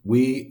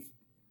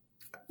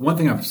 One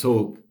thing I'm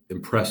so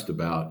impressed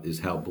about is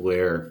how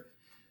Blair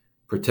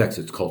protects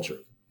its culture.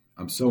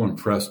 I'm so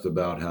impressed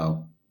about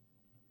how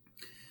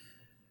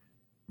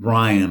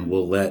Ryan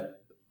will let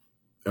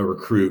a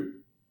recruit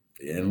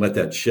and let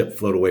that ship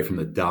float away from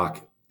the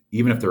dock,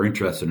 even if they're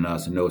interested in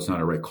us and know it's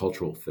not a right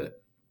cultural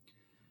fit.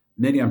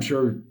 Mindy, I'm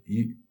sure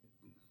you,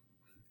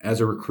 as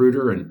a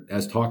recruiter and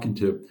as talking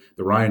to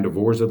the Ryan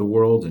DeVores of the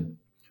world and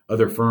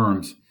other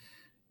firms,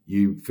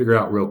 you figure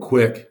out real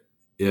quick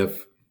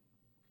if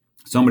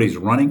somebody's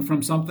running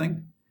from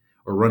something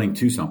or running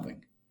to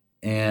something.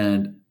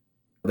 And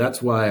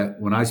that's why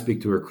when I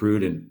speak to a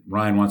recruit and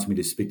Ryan wants me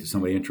to speak to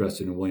somebody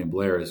interested in William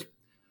Blair is,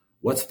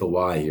 what's the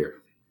why here?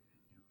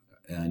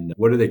 And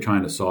what are they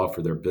trying to solve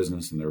for their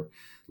business and their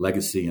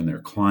legacy and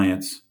their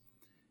clients?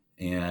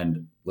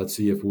 And let's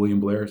see if William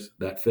Blair's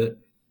that fit.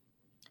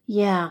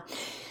 Yeah.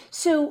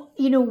 So,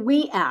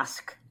 we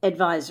ask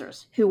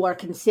advisors who are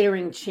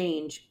considering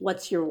change,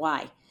 what's your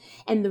why?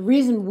 And the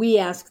reason we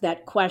ask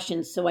that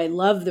question, so I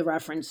love the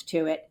reference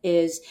to it,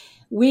 is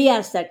we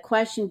ask that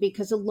question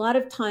because a lot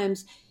of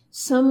times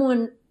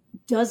someone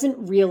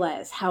doesn't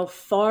realize how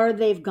far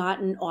they've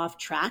gotten off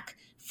track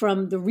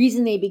from the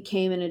reason they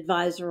became an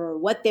advisor or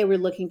what they were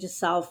looking to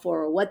solve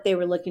for or what they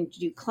were looking to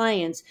do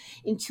clients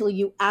until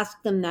you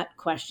ask them that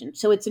question.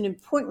 So it's an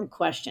important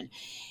question.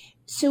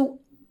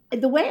 So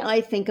The way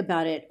I think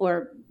about it,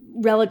 or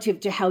relative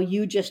to how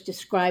you just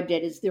described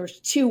it, is there's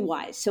two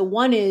whys. So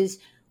one is,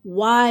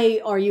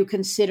 why are you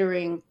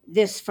considering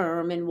this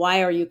firm and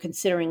why are you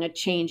considering a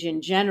change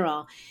in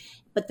general?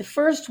 But the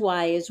first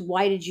why is,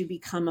 why did you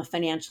become a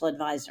financial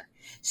advisor?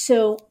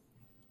 So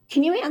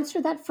can you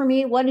answer that for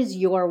me? What is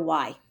your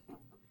why? I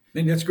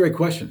mean, that's a great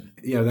question.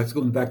 That's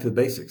going back to the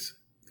basics.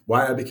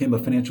 Why I became a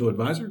financial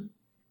advisor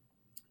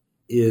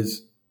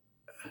is,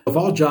 if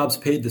all jobs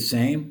paid the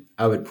same,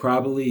 I would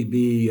probably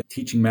be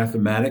teaching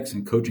mathematics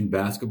and coaching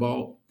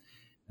basketball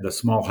at a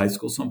small high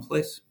school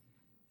someplace.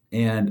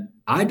 And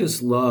I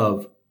just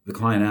love the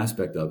client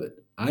aspect of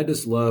it. I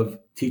just love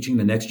teaching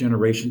the next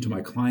generation to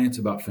my clients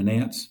about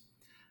finance.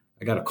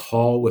 I got a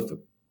call with a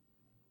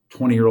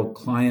 20-year-old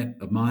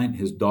client of mine,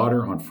 his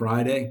daughter, on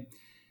Friday,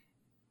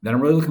 that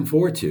I'm really looking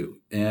forward to.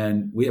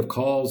 And we have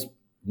calls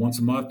once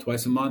a month,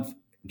 twice a month,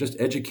 just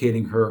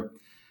educating her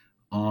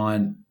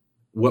on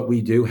what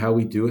we do, how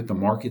we do it, the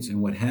markets,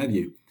 and what have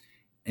you.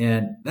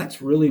 And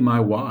that's really my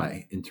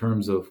why in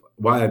terms of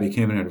why I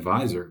became an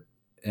advisor.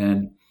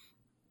 And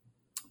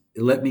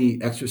it let me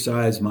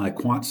exercise my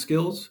quant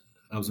skills.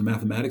 I was a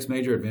mathematics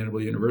major at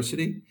Vanderbilt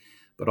University,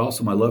 but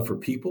also my love for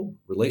people,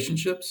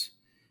 relationships.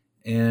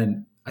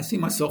 And I see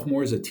myself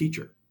more as a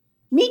teacher.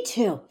 Me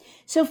too.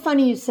 So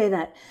funny you say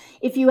that.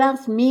 If you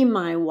ask me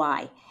my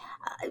why,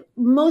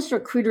 most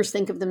recruiters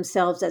think of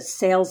themselves as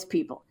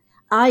salespeople.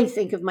 I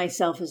think of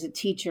myself as a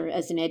teacher,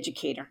 as an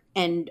educator,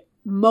 and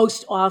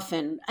most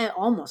often,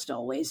 almost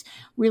always,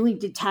 really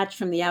detached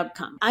from the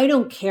outcome. I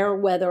don't care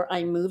whether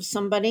I move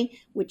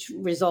somebody, which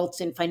results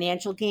in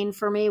financial gain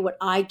for me. What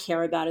I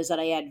care about is that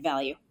I add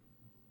value.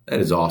 That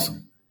is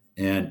awesome.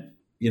 And,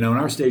 in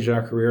our stage of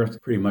our career, it's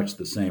pretty much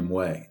the same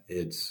way.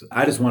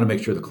 I just want to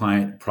make sure the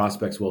client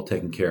prospect's well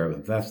taken care of.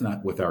 If that's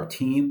not with our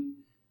team,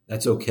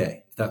 that's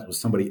okay. If that was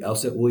somebody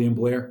else at William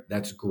Blair,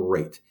 that's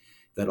great.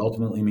 That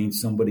ultimately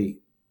means somebody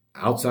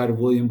outside of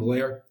William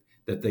Blair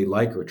that they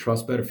like or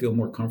trust better, feel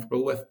more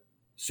comfortable with,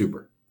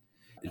 super.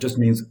 It just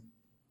means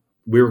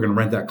we were going to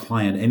rent that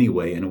client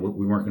anyway, and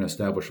we weren't going to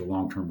establish a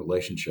long-term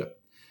relationship.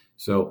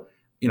 So,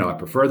 I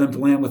prefer them to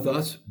land with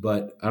us,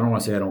 but I don't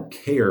want to say I don't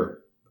care.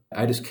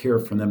 I just care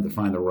for them to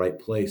find the right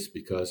place,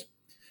 because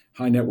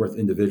high net worth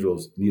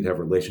individuals need to have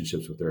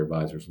relationships with their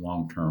advisors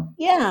long-term.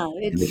 Yeah,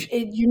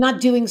 you're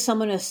not doing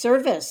someone a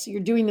service.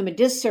 You're doing them a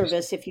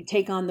disservice if you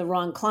take on the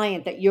wrong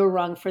client, that you're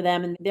wrong for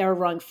them and they're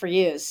wrong for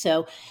you.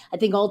 So I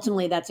think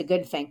ultimately that's a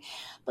good thing.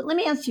 But let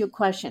me ask you a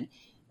question.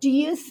 Do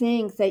you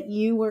think that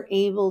you were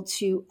able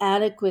to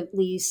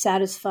adequately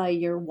satisfy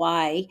your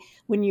why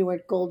when you were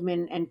at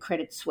Goldman and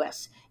Credit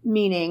Suisse,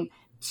 meaning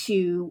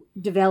to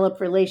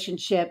develop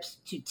relationships,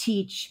 to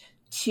teach,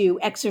 to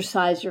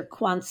exercise your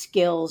quant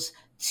skills,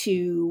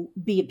 to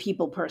be a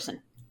people person?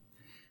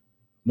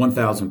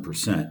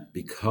 1,000%,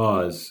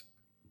 because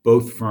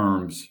both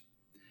firms,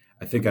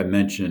 I think I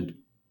mentioned,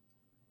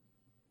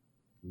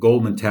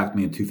 Goldman tapped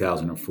me in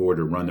 2004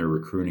 to run their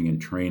recruiting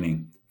and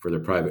training for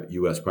their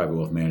U.S. private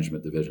wealth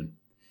management division.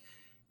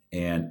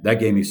 And that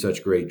gave me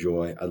such great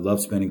joy. I love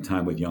spending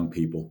time with young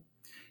people.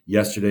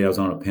 Yesterday, I was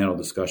on a panel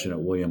discussion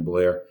at William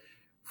Blair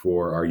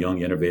for our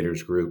Young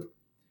Innovators group,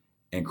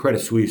 and Credit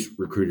Suisse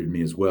recruited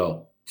me as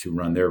well to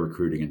run their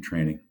recruiting and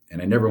training.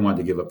 And I never wanted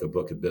to give up the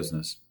book of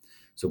business.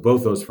 So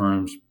both those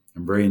firms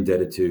I'm very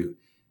indebted to.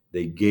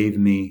 They gave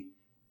me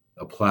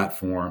a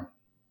platform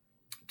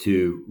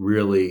to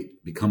really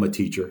become a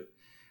teacher.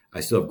 I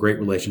still have great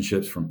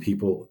relationships from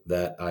people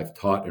that I've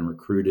taught and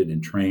recruited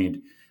and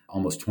trained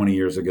almost 20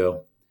 years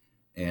ago.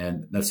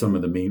 And that's some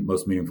of the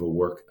most meaningful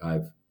work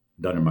I've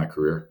done in my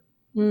career.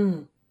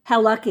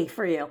 How lucky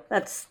for you.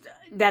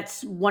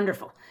 That's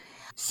wonderful.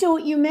 So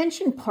you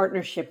mentioned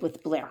partnership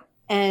with Blair.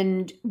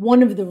 And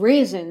one of the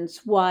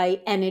reasons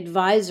why an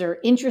advisor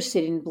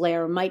interested in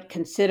Blair might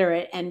consider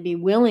it and be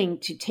willing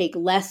to take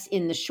less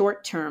in the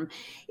short term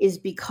is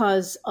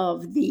because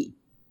of the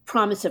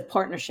promise of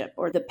partnership,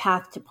 or the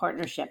path to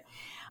partnership.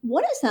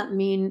 What does that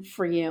mean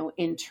for you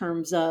in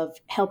terms of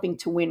helping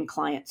to win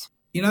clients?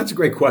 That's a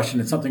great question.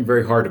 It's something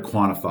very hard to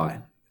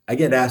quantify. I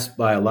get asked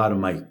by a lot of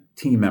my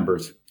team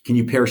members, can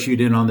you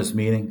parachute in on this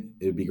meeting?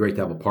 It would be great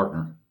to have a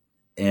partner.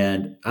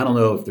 And I don't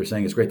know if they're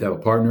saying it's great to have a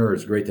partner or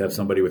it's great to have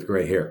somebody with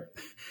gray hair.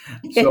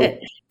 So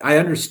I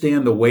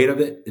understand the weight of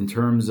it in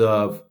terms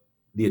of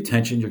the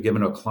attention you're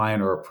giving to a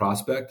client or a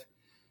prospect,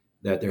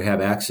 that they have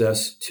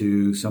access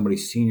to somebody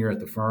senior at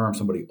the firm,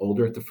 somebody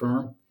older at the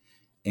firm.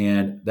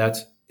 And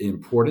that's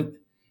important.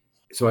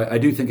 So I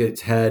do think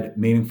it's had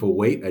meaningful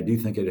weight. I do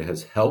think it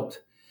has helped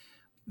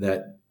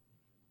that.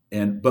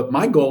 But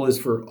my goal is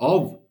for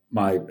all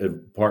my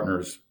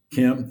partners,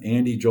 Kim,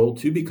 Andy, Joel,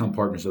 to become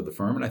partners of the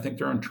firm. And I think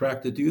they're on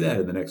track to do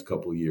that in the next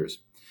couple of years.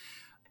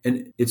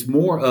 And it's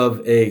more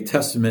of a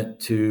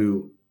testament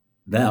to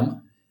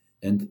them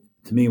and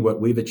to me, what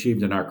we've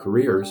achieved in our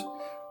careers.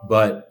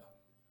 But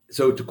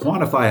so to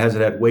quantify, has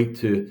it had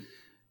weight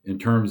in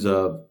terms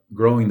of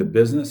growing the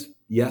business?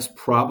 Yes,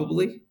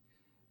 probably.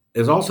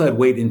 It's also had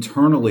weight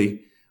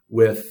internally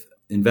with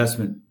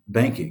investment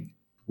banking.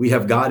 We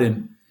have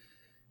gotten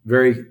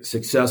very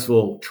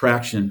successful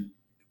traction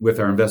with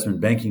our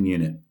investment banking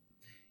unit.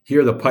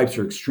 Here, the pipes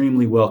are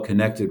extremely well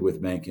connected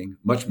with banking,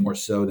 much more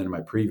so than in my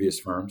previous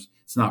firms.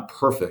 It's not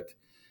perfect,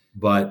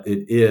 but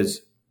it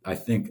is, I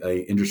think,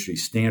 an industry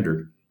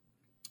standard.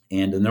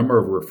 And the number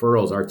of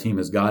referrals our team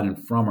has gotten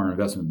from our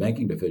investment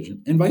banking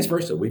division, and vice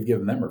versa, we've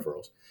given them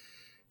referrals,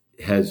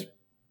 has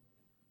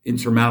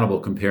insurmountable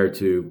compared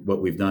to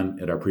what we've done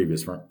at our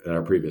previous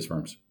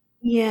firms.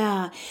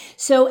 Yeah.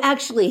 So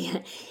actually,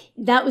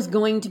 that was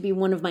going to be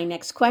one of my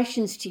next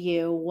questions to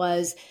you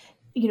was,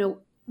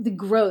 the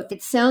growth.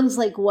 It sounds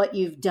like what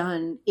you've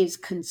done is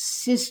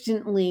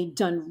consistently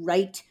done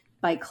right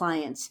by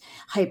clients,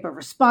 hyper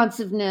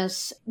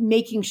responsiveness,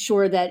 making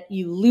sure that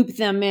you loop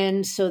them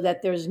in so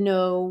that there's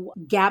no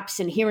gaps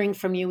in hearing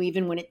from you,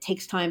 even when it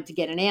takes time to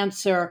get an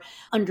answer,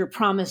 under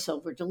promise,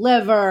 over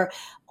deliver,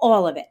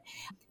 all of it.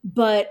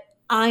 But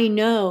I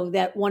know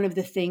that one of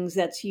the things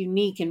that's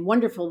unique and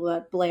wonderful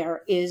about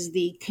Blair is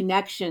the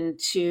connection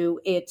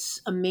to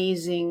its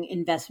amazing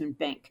investment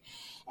bank.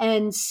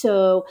 And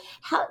so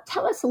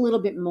tell us a little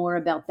bit more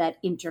about that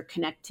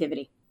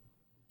interconnectivity.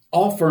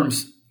 All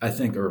firms, I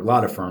think, or a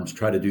lot of firms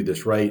try to do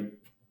this right,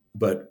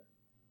 but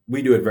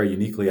we do it very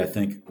uniquely. I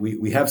think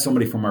we have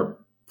somebody from our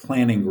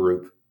planning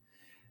group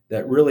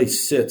that really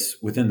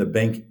sits within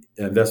the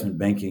investment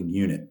banking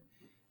unit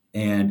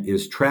and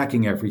is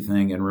tracking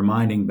everything and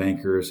reminding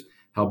bankers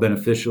how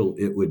beneficial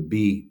it would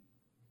be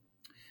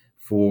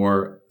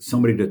for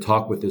somebody to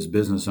talk with this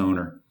business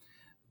owner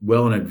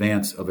well in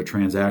advance of a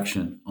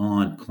transaction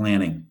on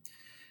planning,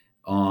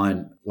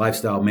 on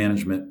lifestyle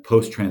management,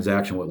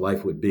 post-transaction, what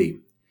life would be.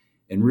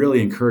 And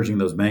really encouraging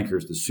those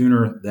bankers, the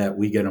sooner that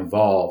we get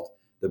involved,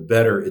 the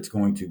better it's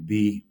going to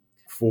be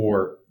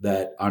for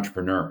that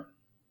entrepreneur.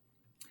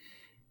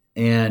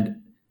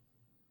 And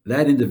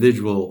that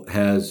individual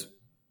has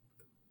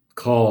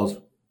calls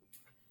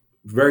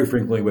very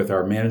frequently with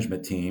our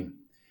management team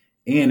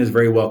and is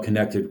very well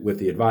connected with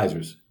the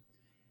advisors.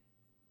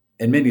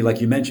 And Mindy, like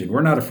you mentioned,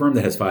 we're not a firm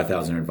that has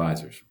 5,000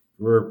 advisors.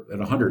 We're at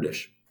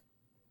 100-ish.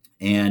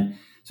 And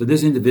so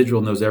this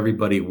individual knows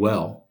everybody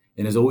well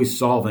and is always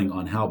solving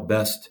on how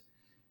best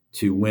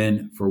to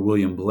win for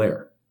William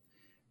Blair.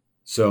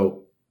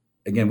 So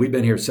again, we've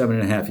been here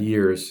 7.5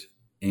 years,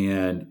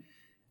 and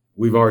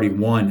we've already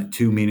won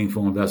 2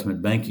 meaningful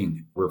investment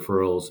banking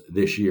referrals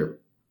this year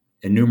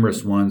and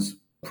numerous ones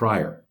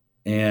prior.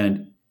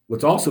 And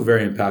what's also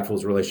very impactful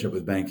is relationship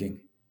with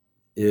banking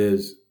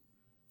is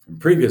in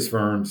previous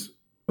firms,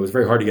 it was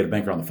very hard to get a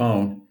banker on the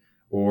phone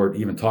or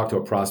even talk to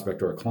a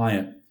prospect or a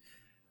client.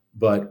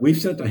 But we've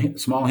sent a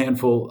small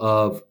handful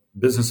of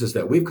businesses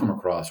that we've come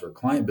across, or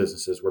client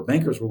businesses, where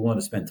bankers were willing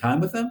to spend time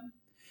with them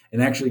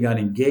and actually got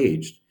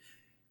engaged,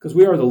 because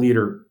we are the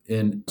leader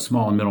in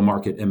small and middle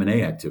market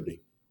M&A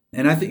activity.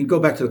 And I think you go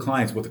back to the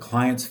clients, what the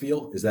clients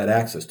feel is that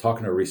access,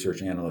 talking to a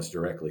research analyst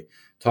directly,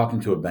 talking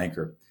to a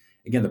banker.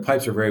 Again, the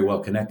pipes are very well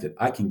connected.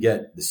 I can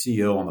get the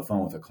CEO on the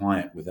phone with a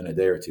client within a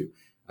day or two.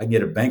 I can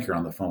get a banker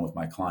on the phone with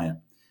my client,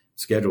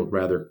 scheduled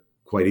rather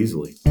quite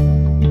easily.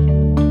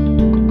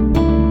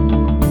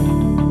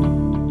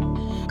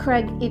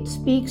 Craig, it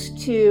speaks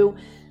to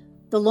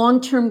the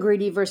long-term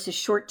greedy versus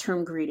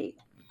short-term greedy.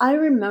 I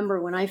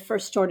remember when I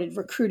first started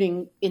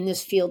recruiting in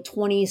this field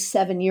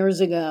 27 years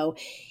ago,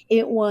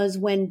 it was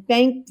when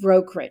bank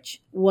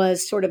brokerage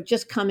was sort of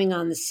just coming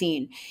on the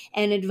scene,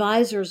 and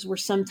advisors were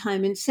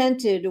sometimes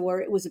incented, or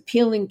it was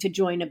appealing to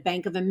join a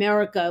Bank of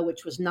America,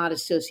 which was not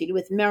associated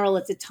with Merrill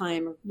at the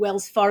time, or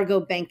Wells Fargo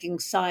banking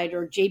side,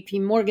 or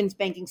JP Morgan's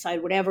banking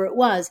side, whatever it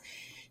was,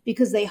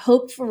 because they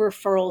hoped for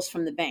referrals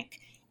from the bank,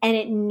 and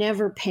it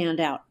never panned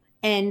out.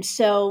 And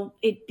so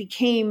it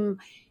became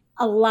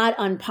a lot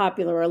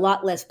unpopular, a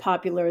lot less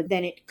popular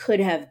than it could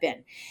have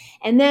been.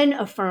 And then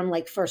a firm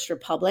like First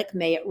Republic,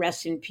 may it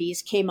rest in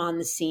peace, came on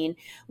the scene,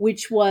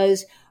 which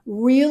was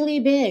really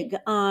big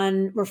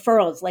on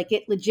referrals, like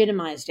it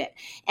legitimized it.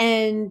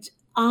 And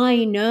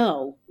I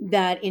know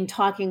that in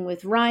talking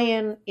with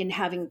Ryan, in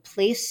having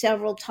placed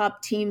several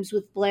top teams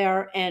with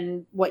Blair,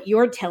 and what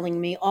you're telling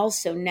me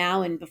also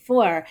now and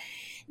before,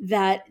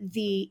 that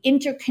the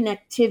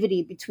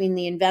interconnectivity between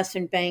the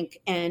investment bank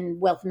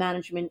and wealth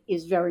management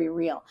is very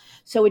real.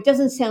 So it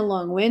doesn't sound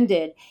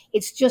long-winded.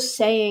 It's just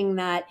saying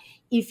that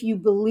if you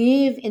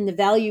believe in the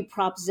value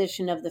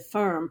proposition of the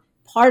firm,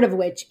 part of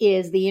which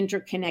is the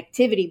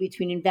interconnectivity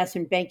between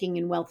investment banking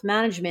and wealth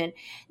management,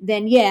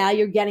 then yeah,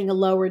 you're getting a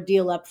lower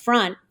deal up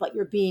front, but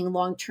you're being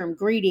long-term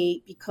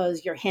greedy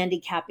because you're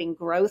handicapping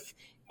growth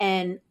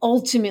and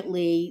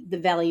ultimately the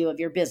value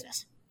of your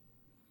business.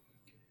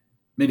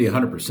 Mindy,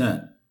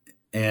 100%.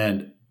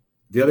 And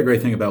the other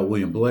great thing about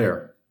William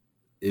Blair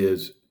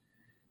is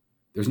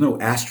there's no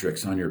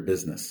asterisks on your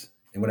business.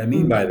 And what I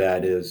mean by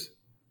that is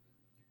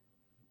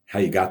how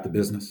you got the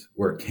business,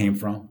 where it came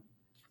from.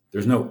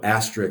 There's no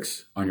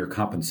asterisks on your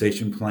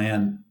compensation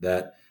plan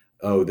that,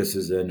 oh, this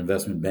is an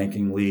investment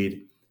banking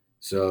lead,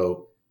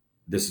 so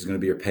this is going to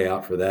be your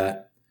payout for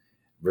that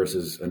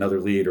versus another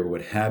lead or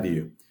what have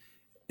you.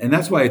 And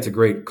that's why it's a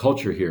great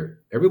culture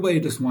here. Everybody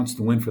just wants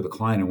to win for the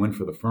client and win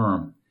for the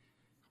firm.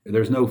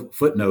 There's no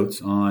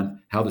footnotes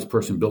on how this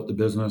person built the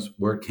business,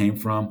 where it came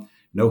from,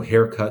 no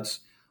haircuts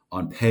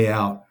on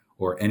payout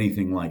or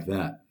anything like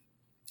that.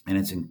 And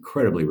it's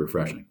incredibly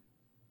refreshing.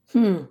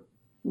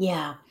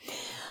 Yeah.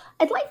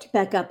 I'd like to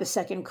back up a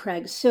second,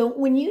 Craig. So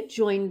when you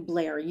joined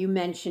Blair, you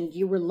mentioned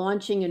you were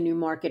launching a new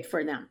market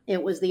for them.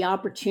 It was the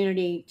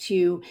opportunity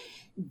to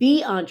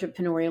be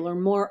entrepreneurial or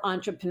more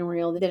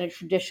entrepreneurial than a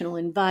traditional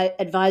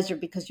advisor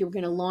because you were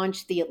going to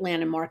launch the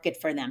Atlanta market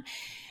for them.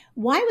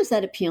 Why was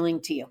that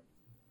appealing to you?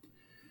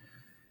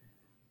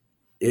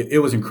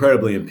 It was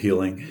incredibly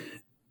appealing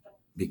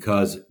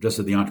because just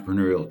of the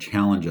entrepreneurial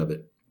challenge of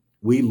it.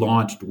 We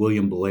launched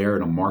William Blair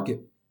in a market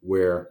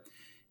where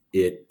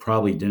it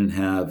probably didn't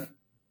have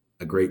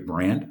a great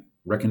brand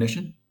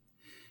recognition.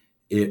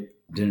 It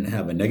didn't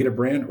have a negative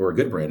brand or a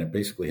good brand. It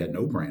basically had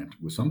no brand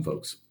with some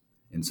folks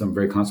and some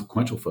very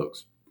consequential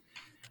folks.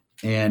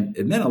 And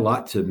it meant a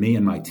lot to me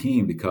and my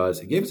team because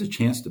it gave us a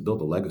chance to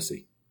build a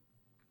legacy.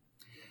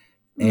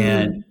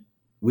 And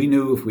we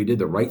knew if we did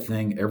the right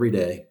thing every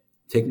day,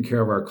 taking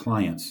care of our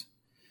clients,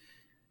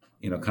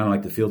 kind of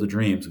like the Field of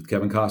Dreams with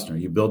Kevin Costner,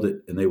 you build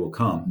it and they will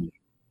come.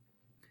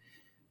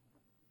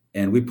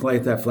 And we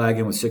planted that flag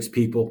in with 6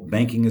 people.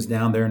 Banking is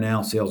down there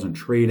now, sales and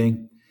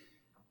trading.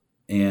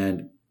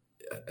 And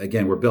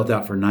again, we're built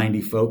out for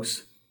 90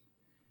 folks.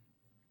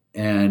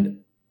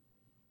 And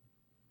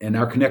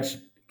our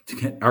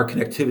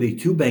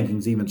connectivity to banking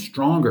is even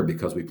stronger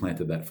because we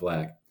planted that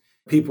flag.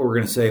 People were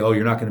going to say, oh,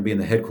 you're not going to be in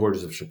the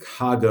headquarters of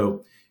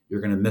Chicago.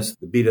 You're going to miss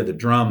the beat of the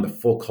drum, the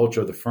full culture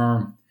of the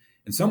firm.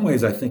 In some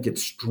ways, I think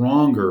it's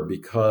stronger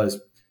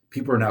because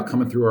people are now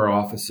coming through our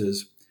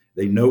offices.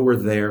 They know we're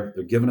there.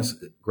 They're giving us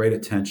great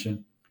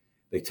attention.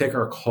 They take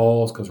our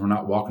calls because we're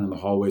not walking in the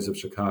hallways of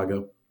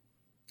Chicago.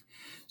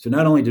 So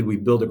not only did we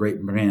build a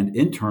great brand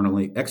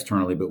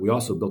externally, but we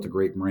also built a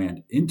great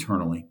brand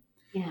internally.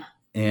 Yeah.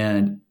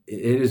 And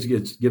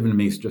it's given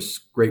me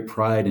just great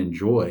pride and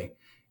joy.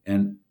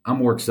 And I'm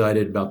more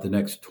excited about the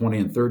next 20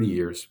 and 30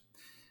 years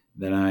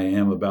than I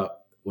am about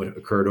what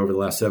occurred over the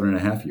last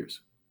 7.5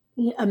 years.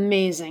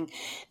 Amazing.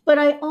 But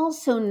I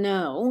also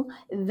know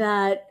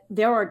that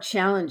there are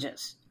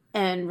challenges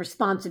and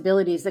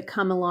responsibilities that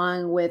come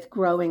along with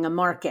growing a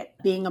market,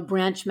 being a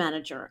branch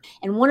manager.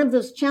 And one of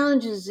those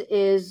challenges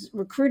is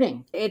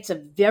recruiting. It's a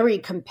very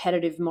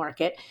competitive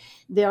market.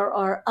 There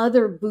are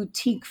other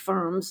boutique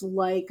firms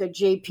like a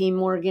JP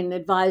Morgan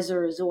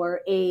Advisors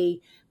or a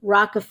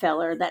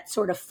Rockefeller that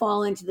sort of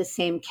fall into the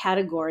same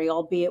category,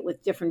 albeit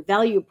with different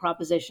value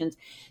propositions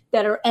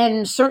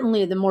and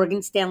certainly the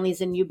Morgan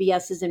Stanleys and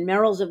UBSs and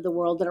Merrills of the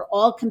world that are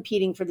all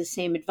competing for the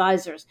same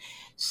advisors.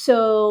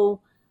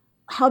 So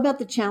how about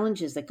the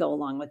challenges that go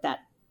along with that?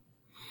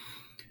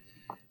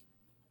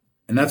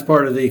 And that's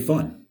part of the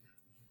fun.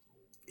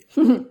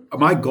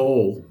 My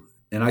goal,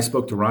 and I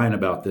spoke to Ryan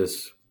about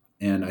this,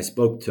 and I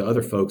spoke to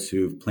other folks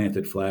who've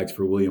planted flags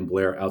for William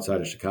Blair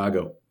outside of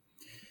Chicago.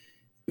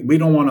 We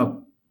don't want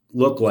to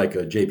look like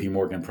a JP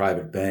Morgan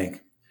private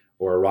bank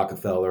or a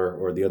Rockefeller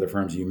or the other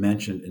firms you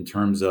mentioned in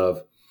terms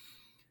of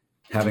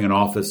having an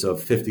office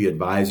of 50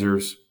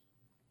 advisors.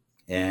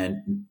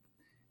 And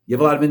you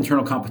have a lot of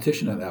internal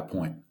competition at that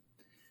point.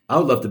 I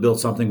would love to build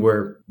something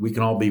where we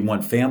can all be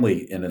one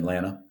family in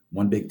Atlanta,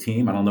 one big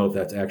team. I don't know if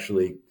that's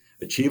actually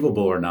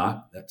achievable or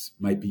not. That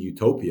might be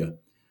utopia.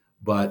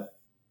 But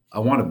I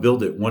want to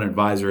build it one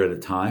advisor at a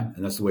time.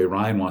 And that's the way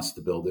Ryan wants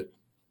to build it.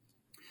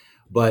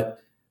 But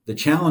the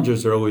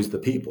challenges are always the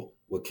people.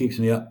 What keeps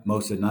me up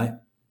most at night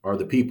are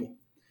the people.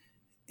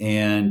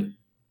 And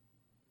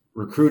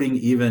recruiting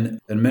even an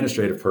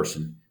administrative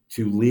person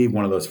to leave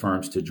one of those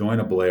firms to join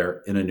a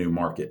Blair in a new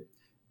market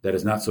that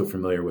is not so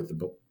familiar with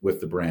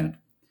the brand.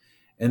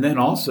 And then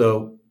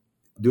also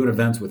doing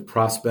events with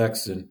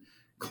prospects and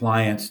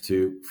clients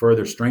to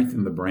further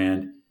strengthen the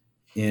brand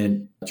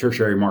in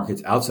tertiary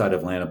markets outside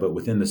of Atlanta, but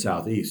within the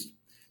Southeast.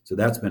 So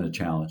that's been a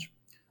challenge,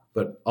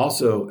 but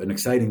also an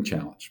exciting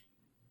challenge.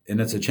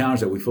 And it's a challenge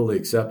that we fully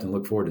accept and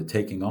look forward to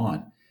taking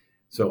on.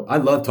 So I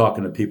love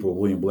talking to people,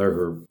 William Blair,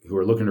 who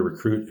are looking to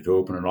recruit to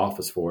open an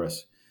office for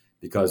us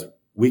because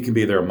we can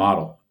be their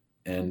model.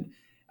 And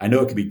I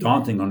know it can be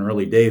daunting on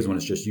early days when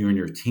it's just you and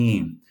your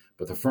team,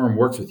 but the firm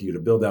works with you to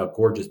build out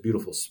gorgeous,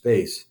 beautiful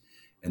space.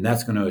 And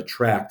that's going to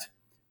attract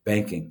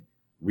banking,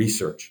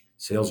 research,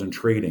 sales and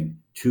trading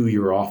to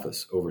your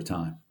office over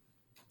time.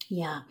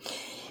 Yeah.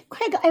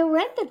 Craig, I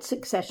read that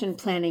succession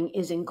planning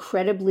is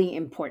incredibly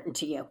important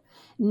to you,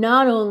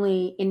 not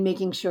only in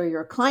making sure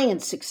your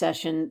clients'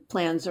 succession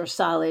plans are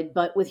solid,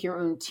 but with your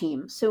own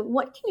team. So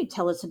what can you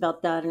tell us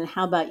about that? And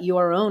how about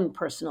your own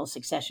personal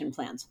succession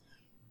plans?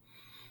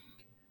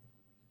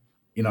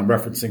 I'm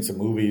referencing some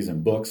movies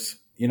and books.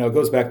 It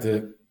goes back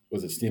to,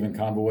 was it Stephen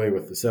Conway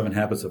with the 7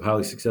 Habits of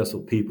Highly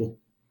Successful People?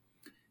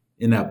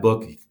 In that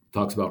book, he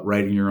talks about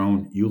writing your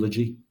own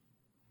eulogy.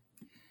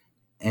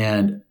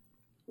 And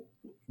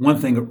one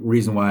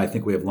reason why I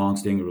think we have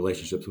long-standing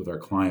relationships with our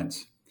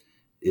clients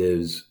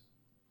is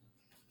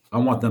I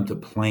want them to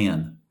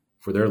plan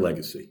for their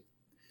legacy.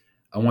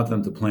 I want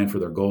them to plan for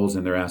their goals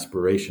and their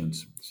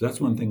aspirations. So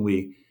that's one thing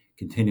we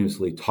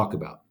continuously talk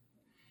about.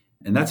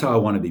 And that's how I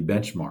want to be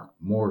benchmarked,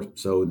 more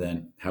so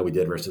than how we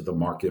did versus the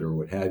market or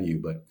what have you,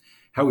 but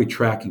how are we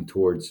tracking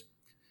towards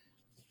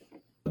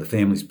the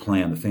family's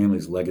plan, the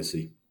family's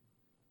legacy.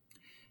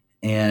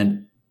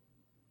 And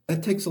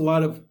that takes a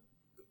lot of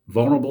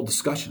vulnerable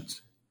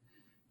discussions.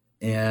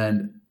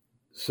 And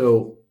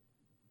so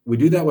we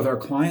do that with our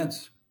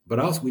clients,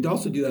 but we'd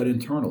also do that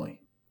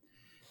internally.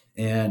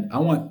 And I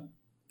want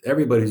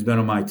everybody who's been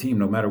on my team,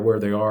 no matter where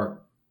they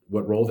are,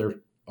 what role they're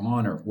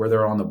on, or where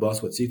they're on the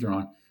bus, what seat they're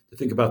on, to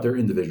think about their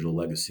individual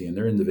legacy and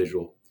their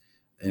individual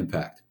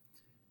impact.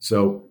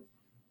 So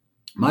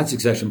my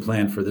succession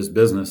plan for this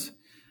business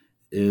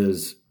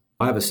is,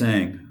 I have a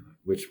saying,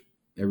 which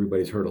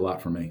everybody's heard a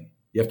lot from me.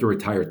 You have to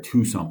retire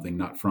to something,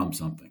 not from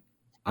something.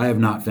 I have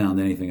not found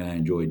anything I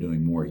enjoy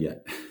doing more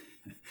yet.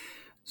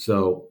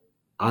 So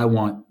I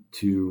want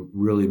to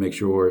really make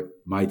sure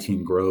my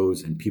team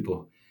grows and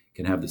people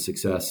can have the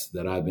success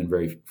that I've been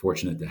very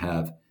fortunate to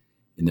have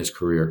in this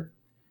career.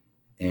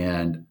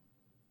 And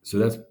so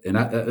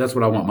that's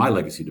what I want my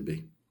legacy to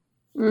be.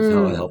 That's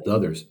how I helped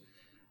others.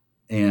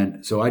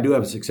 And so I do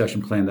have a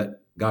succession plan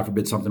that, God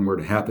forbid, something were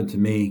to happen to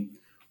me,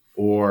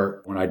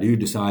 or when I do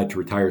decide to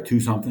retire to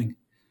something,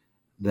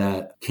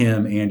 that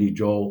Kim, Andy,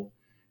 Joel,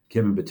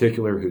 Kim in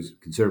particular, who's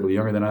considerably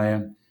younger than I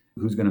am,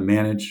 who's going to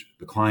manage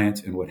the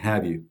clients and what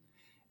have you.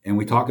 And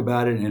we talk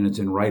about it, and it's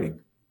in writing.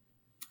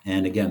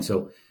 And again,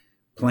 so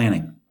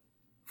planning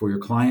for your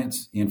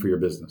clients and for your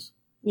business.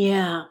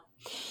 Yeah.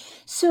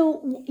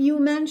 So you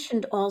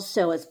mentioned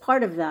also, as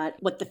part of that,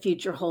 what the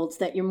future holds,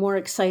 that you're more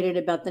excited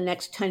about the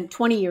next 10,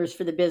 20 years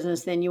for the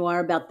business than you are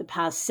about the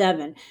past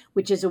 7,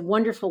 which is a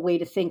wonderful way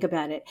to think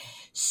about it.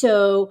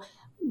 So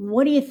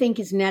what do you think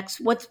is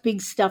next? What's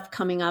big stuff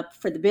coming up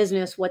for the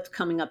business? What's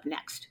coming up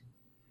next?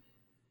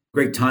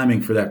 Great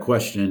timing for that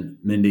question,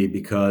 Mindy,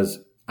 because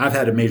I've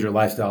had a major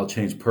lifestyle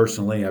change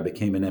personally. I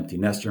became an empty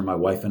nester. My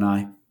wife and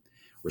I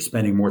were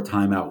spending more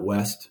time out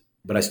west,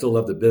 but I still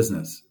love the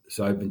business.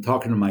 So I've been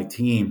talking to my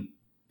team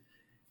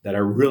that I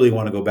really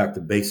want to go back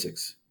to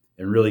basics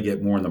and really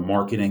get more in the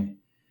marketing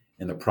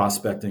and the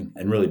prospecting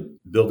and really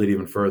build it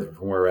even further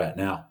from where we're at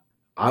now.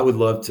 I would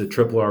love to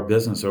triple our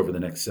business over the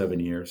next 7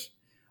 years,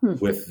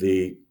 with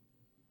the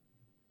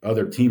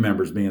other team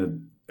members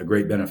being a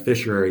great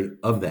beneficiary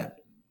of that.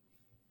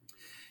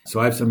 So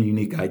I have some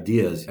unique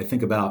ideas. I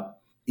think about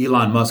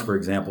Elon Musk, for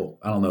example.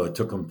 I don't know, it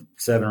took him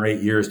 7 or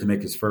 8 years to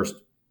make his first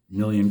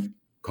million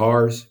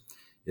cars.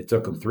 It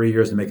took him 3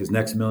 years to make his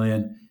next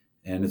million,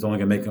 and it's only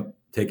going to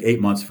take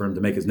 8 months for him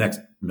to make his next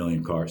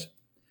million cars.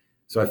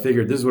 So I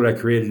figured, this is what I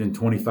created in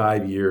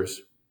 25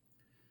 years.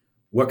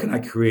 What can I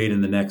create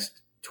in the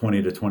next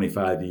 20 to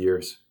 25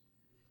 years?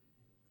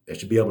 I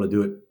should be able to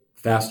do it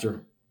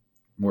faster,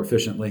 more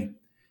efficiently,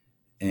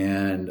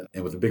 and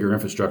with a bigger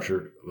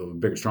infrastructure, a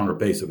bigger, stronger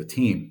base of a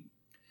team.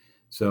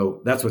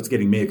 So that's what's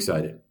getting me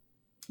excited.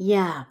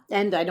 Yeah,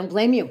 and I don't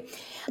blame you.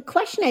 A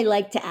question I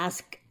like to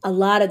ask a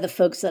lot of the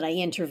folks that I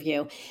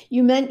interview,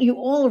 you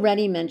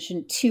already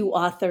mentioned 2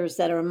 authors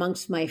that are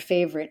amongst my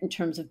favorite in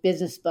terms of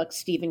business books,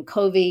 Stephen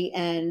Covey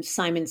and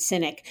Simon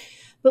Sinek.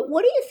 But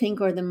what do you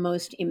think are the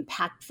most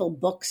impactful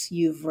books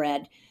you've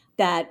read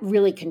that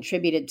really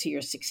contributed to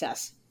your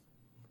success?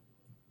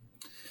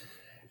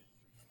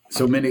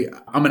 So Mindy,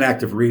 I'm an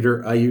active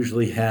reader. I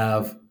usually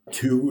have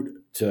 2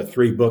 to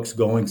 3 books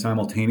going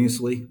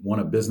simultaneously, one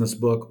a business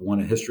book, one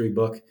a history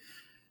book,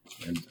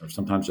 or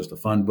sometimes just a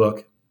fun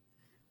book.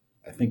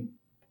 I think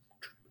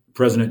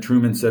President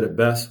Truman said it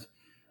best: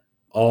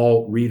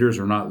 all readers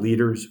are not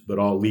leaders, but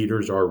all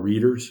leaders are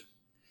readers.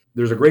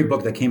 There's a great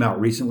book that came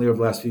out recently over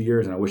the last few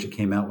years, and I wish it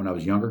came out when I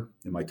was younger,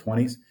 in my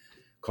 20s,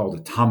 called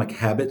Atomic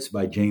Habits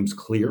by James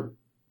Clear.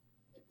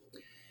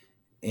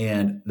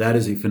 And that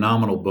is a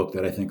phenomenal book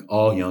that I think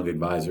all young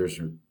advisors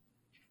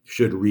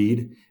should read.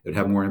 It would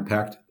have more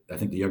impact, I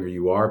think, the younger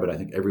you are, but I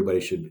think everybody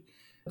should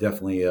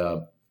definitely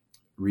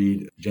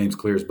read James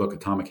Clear's book,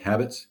 Atomic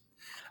Habits.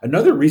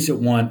 Another recent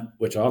one,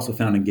 which I also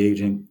found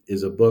engaging,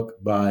 is a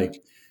book by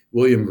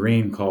William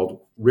Green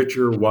called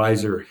Richer,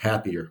 Wiser,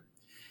 Happier.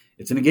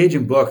 It's an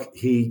engaging book.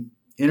 He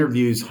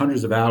interviews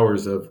hundreds of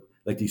hours of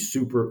like these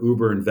super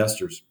uber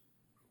investors,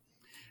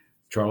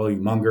 Charlie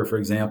Munger, for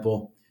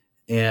example,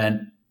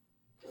 and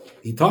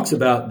he talks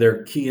about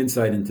their key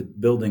insight into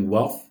building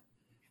wealth,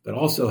 but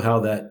also how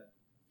that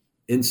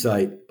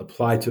insight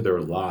applied to their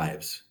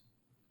lives.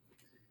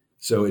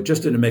 So it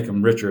just didn't make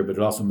them richer, but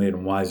it also made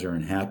them wiser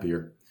and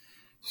happier.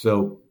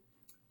 So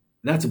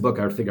that's a book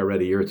I think I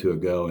read a year or 2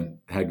 ago and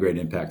had great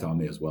impact on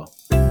me as well.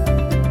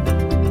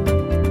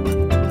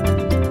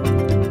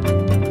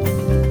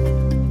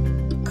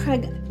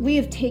 Craig, we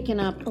have taken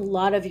up a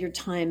lot of your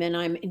time, and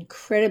I'm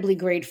incredibly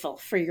grateful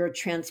for your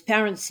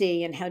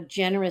transparency and how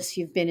generous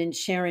you've been in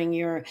sharing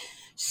your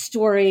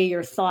story,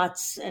 your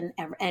thoughts,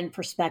 and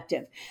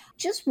perspective.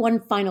 Just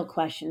one final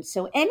question.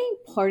 So any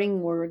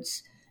parting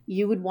words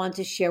you would want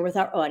to share with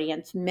our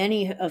audience,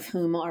 many of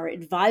whom are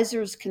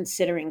advisors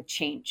considering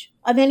change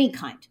of any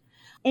kind?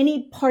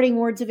 Any parting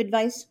words of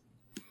advice?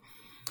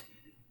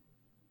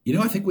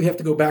 I think we have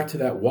to go back to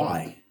that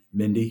why,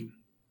 Mindy.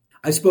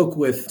 I spoke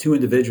with two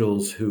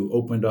individuals who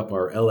opened up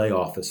our LA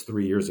office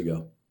 3 years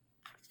ago,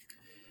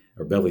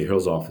 or Beverly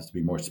Hills office to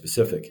be more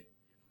specific.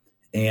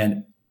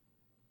 And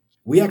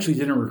we actually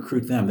didn't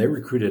recruit them. They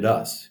recruited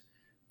us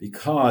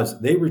because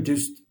they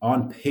reduced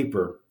on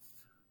paper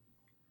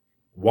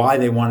why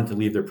they wanted to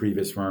leave their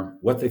previous firm,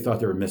 what they thought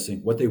they were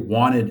missing, what they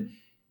wanted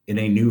in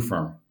a new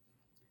firm.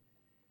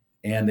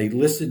 And they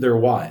listed their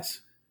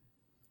whys.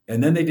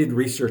 And then they did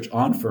research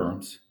on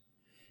firms.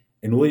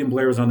 And William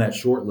Blair was on that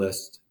short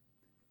list.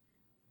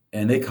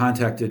 And they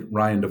contacted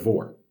Ryan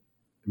DeVore.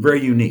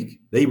 Very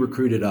unique. They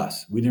recruited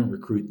us. We didn't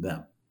recruit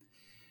them.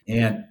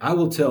 And I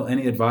will tell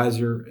any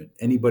advisor,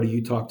 anybody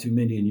you talk to,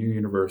 Mindy, in your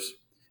universe,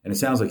 and it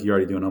sounds like you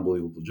already do an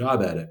unbelievable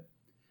job at it,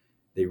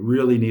 they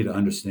really need to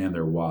understand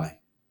their why.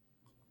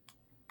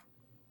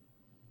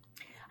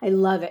 I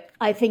love it.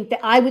 I think that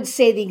I would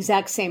say the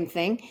exact same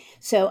thing.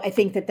 So I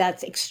think that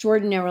that's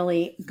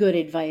extraordinarily good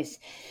advice.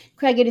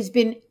 Craig, it has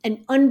been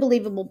an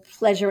unbelievable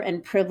pleasure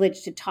and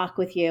privilege to talk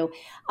with you.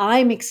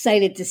 I'm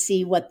excited to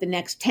see what the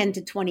next 10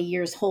 to 20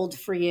 years hold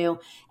for you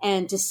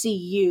and to see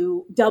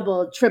you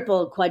double,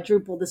 triple,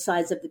 quadruple the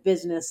size of the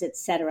business, et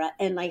cetera.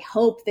 And I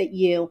hope that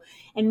you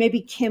and maybe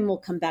Kim will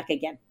come back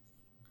again.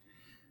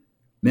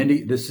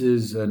 Mindy, this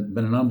has been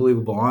an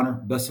unbelievable honor.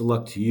 Best of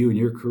luck to you in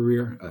your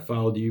career. I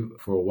followed you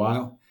for a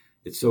while.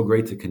 It's so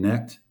great to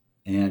connect.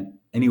 And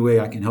any way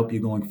I can help you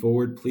going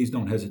forward, please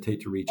don't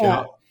hesitate to reach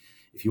out.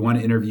 If you want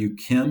to interview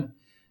Kim,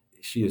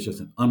 she is just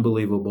an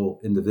unbelievable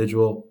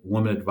individual,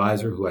 woman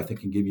advisor who I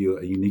think can give you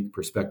a unique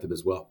perspective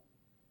as well.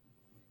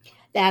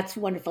 That's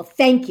wonderful.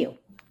 Thank you.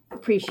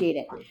 Appreciate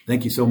it.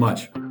 Thank you so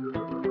much.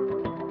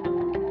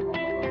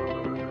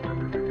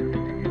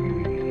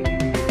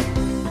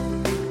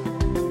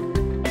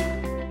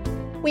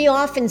 We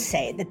often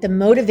say that the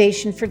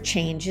motivation for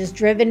change is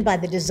driven by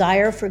the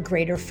desire for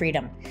greater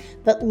freedom,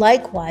 but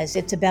likewise,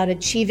 it's about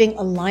achieving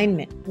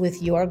alignment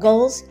with your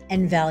goals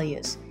and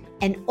values,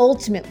 and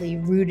ultimately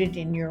rooted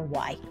in your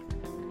why.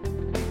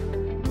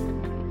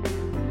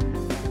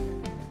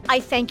 I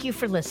thank you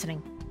for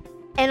listening,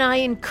 and I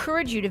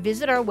encourage you to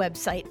visit our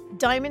website,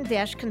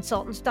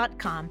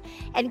 diamond-consultants.com,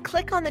 and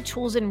click on the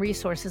Tools and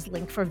Resources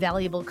link for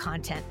valuable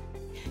content.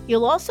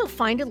 You'll also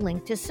find a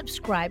link to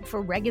subscribe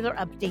for regular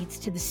updates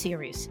to the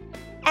series.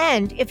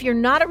 And if you're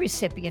not a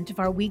recipient of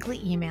our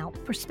weekly email,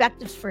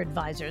 Perspectives for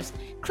Advisors,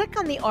 click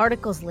on the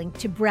articles link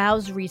to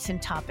browse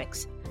recent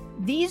topics.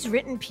 These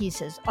written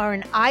pieces are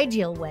an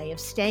ideal way of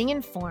staying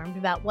informed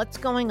about what's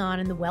going on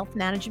in the wealth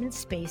management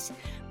space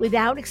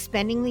without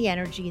expending the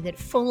energy that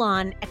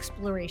full-on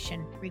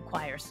exploration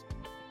requires.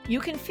 You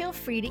can feel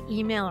free to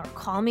email or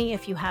call me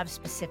if you have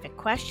specific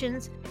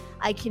questions.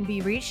 I can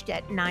be reached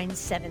at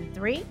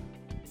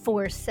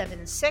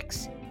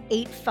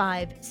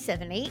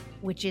 973-476-8578,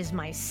 which is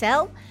my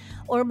cell,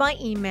 or by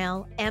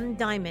email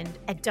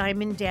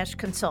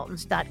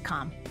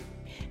mdiamond@diamond-consultants.com.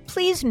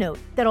 Please note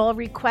that all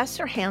requests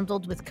are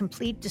handled with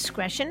complete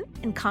discretion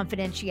and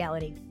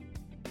confidentiality.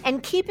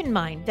 And keep in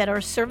mind that our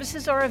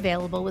services are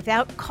available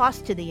without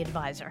cost to the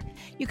advisor.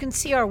 You can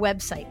see our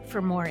website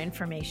for more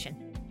information.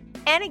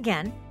 And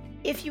again,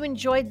 if you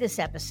enjoyed this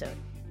episode,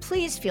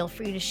 please feel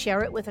free to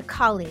share it with a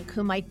colleague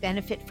who might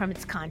benefit from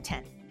its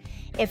content.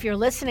 If you're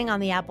listening on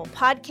the Apple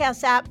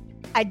Podcasts app,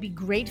 I'd be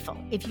grateful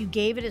if you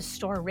gave it a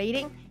star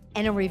rating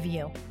and a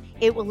review.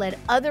 It will let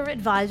other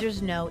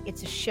advisors know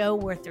it's a show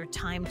worth their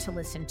time to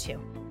listen to.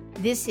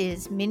 This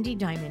is Mindy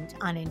Diamond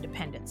on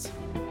Independence.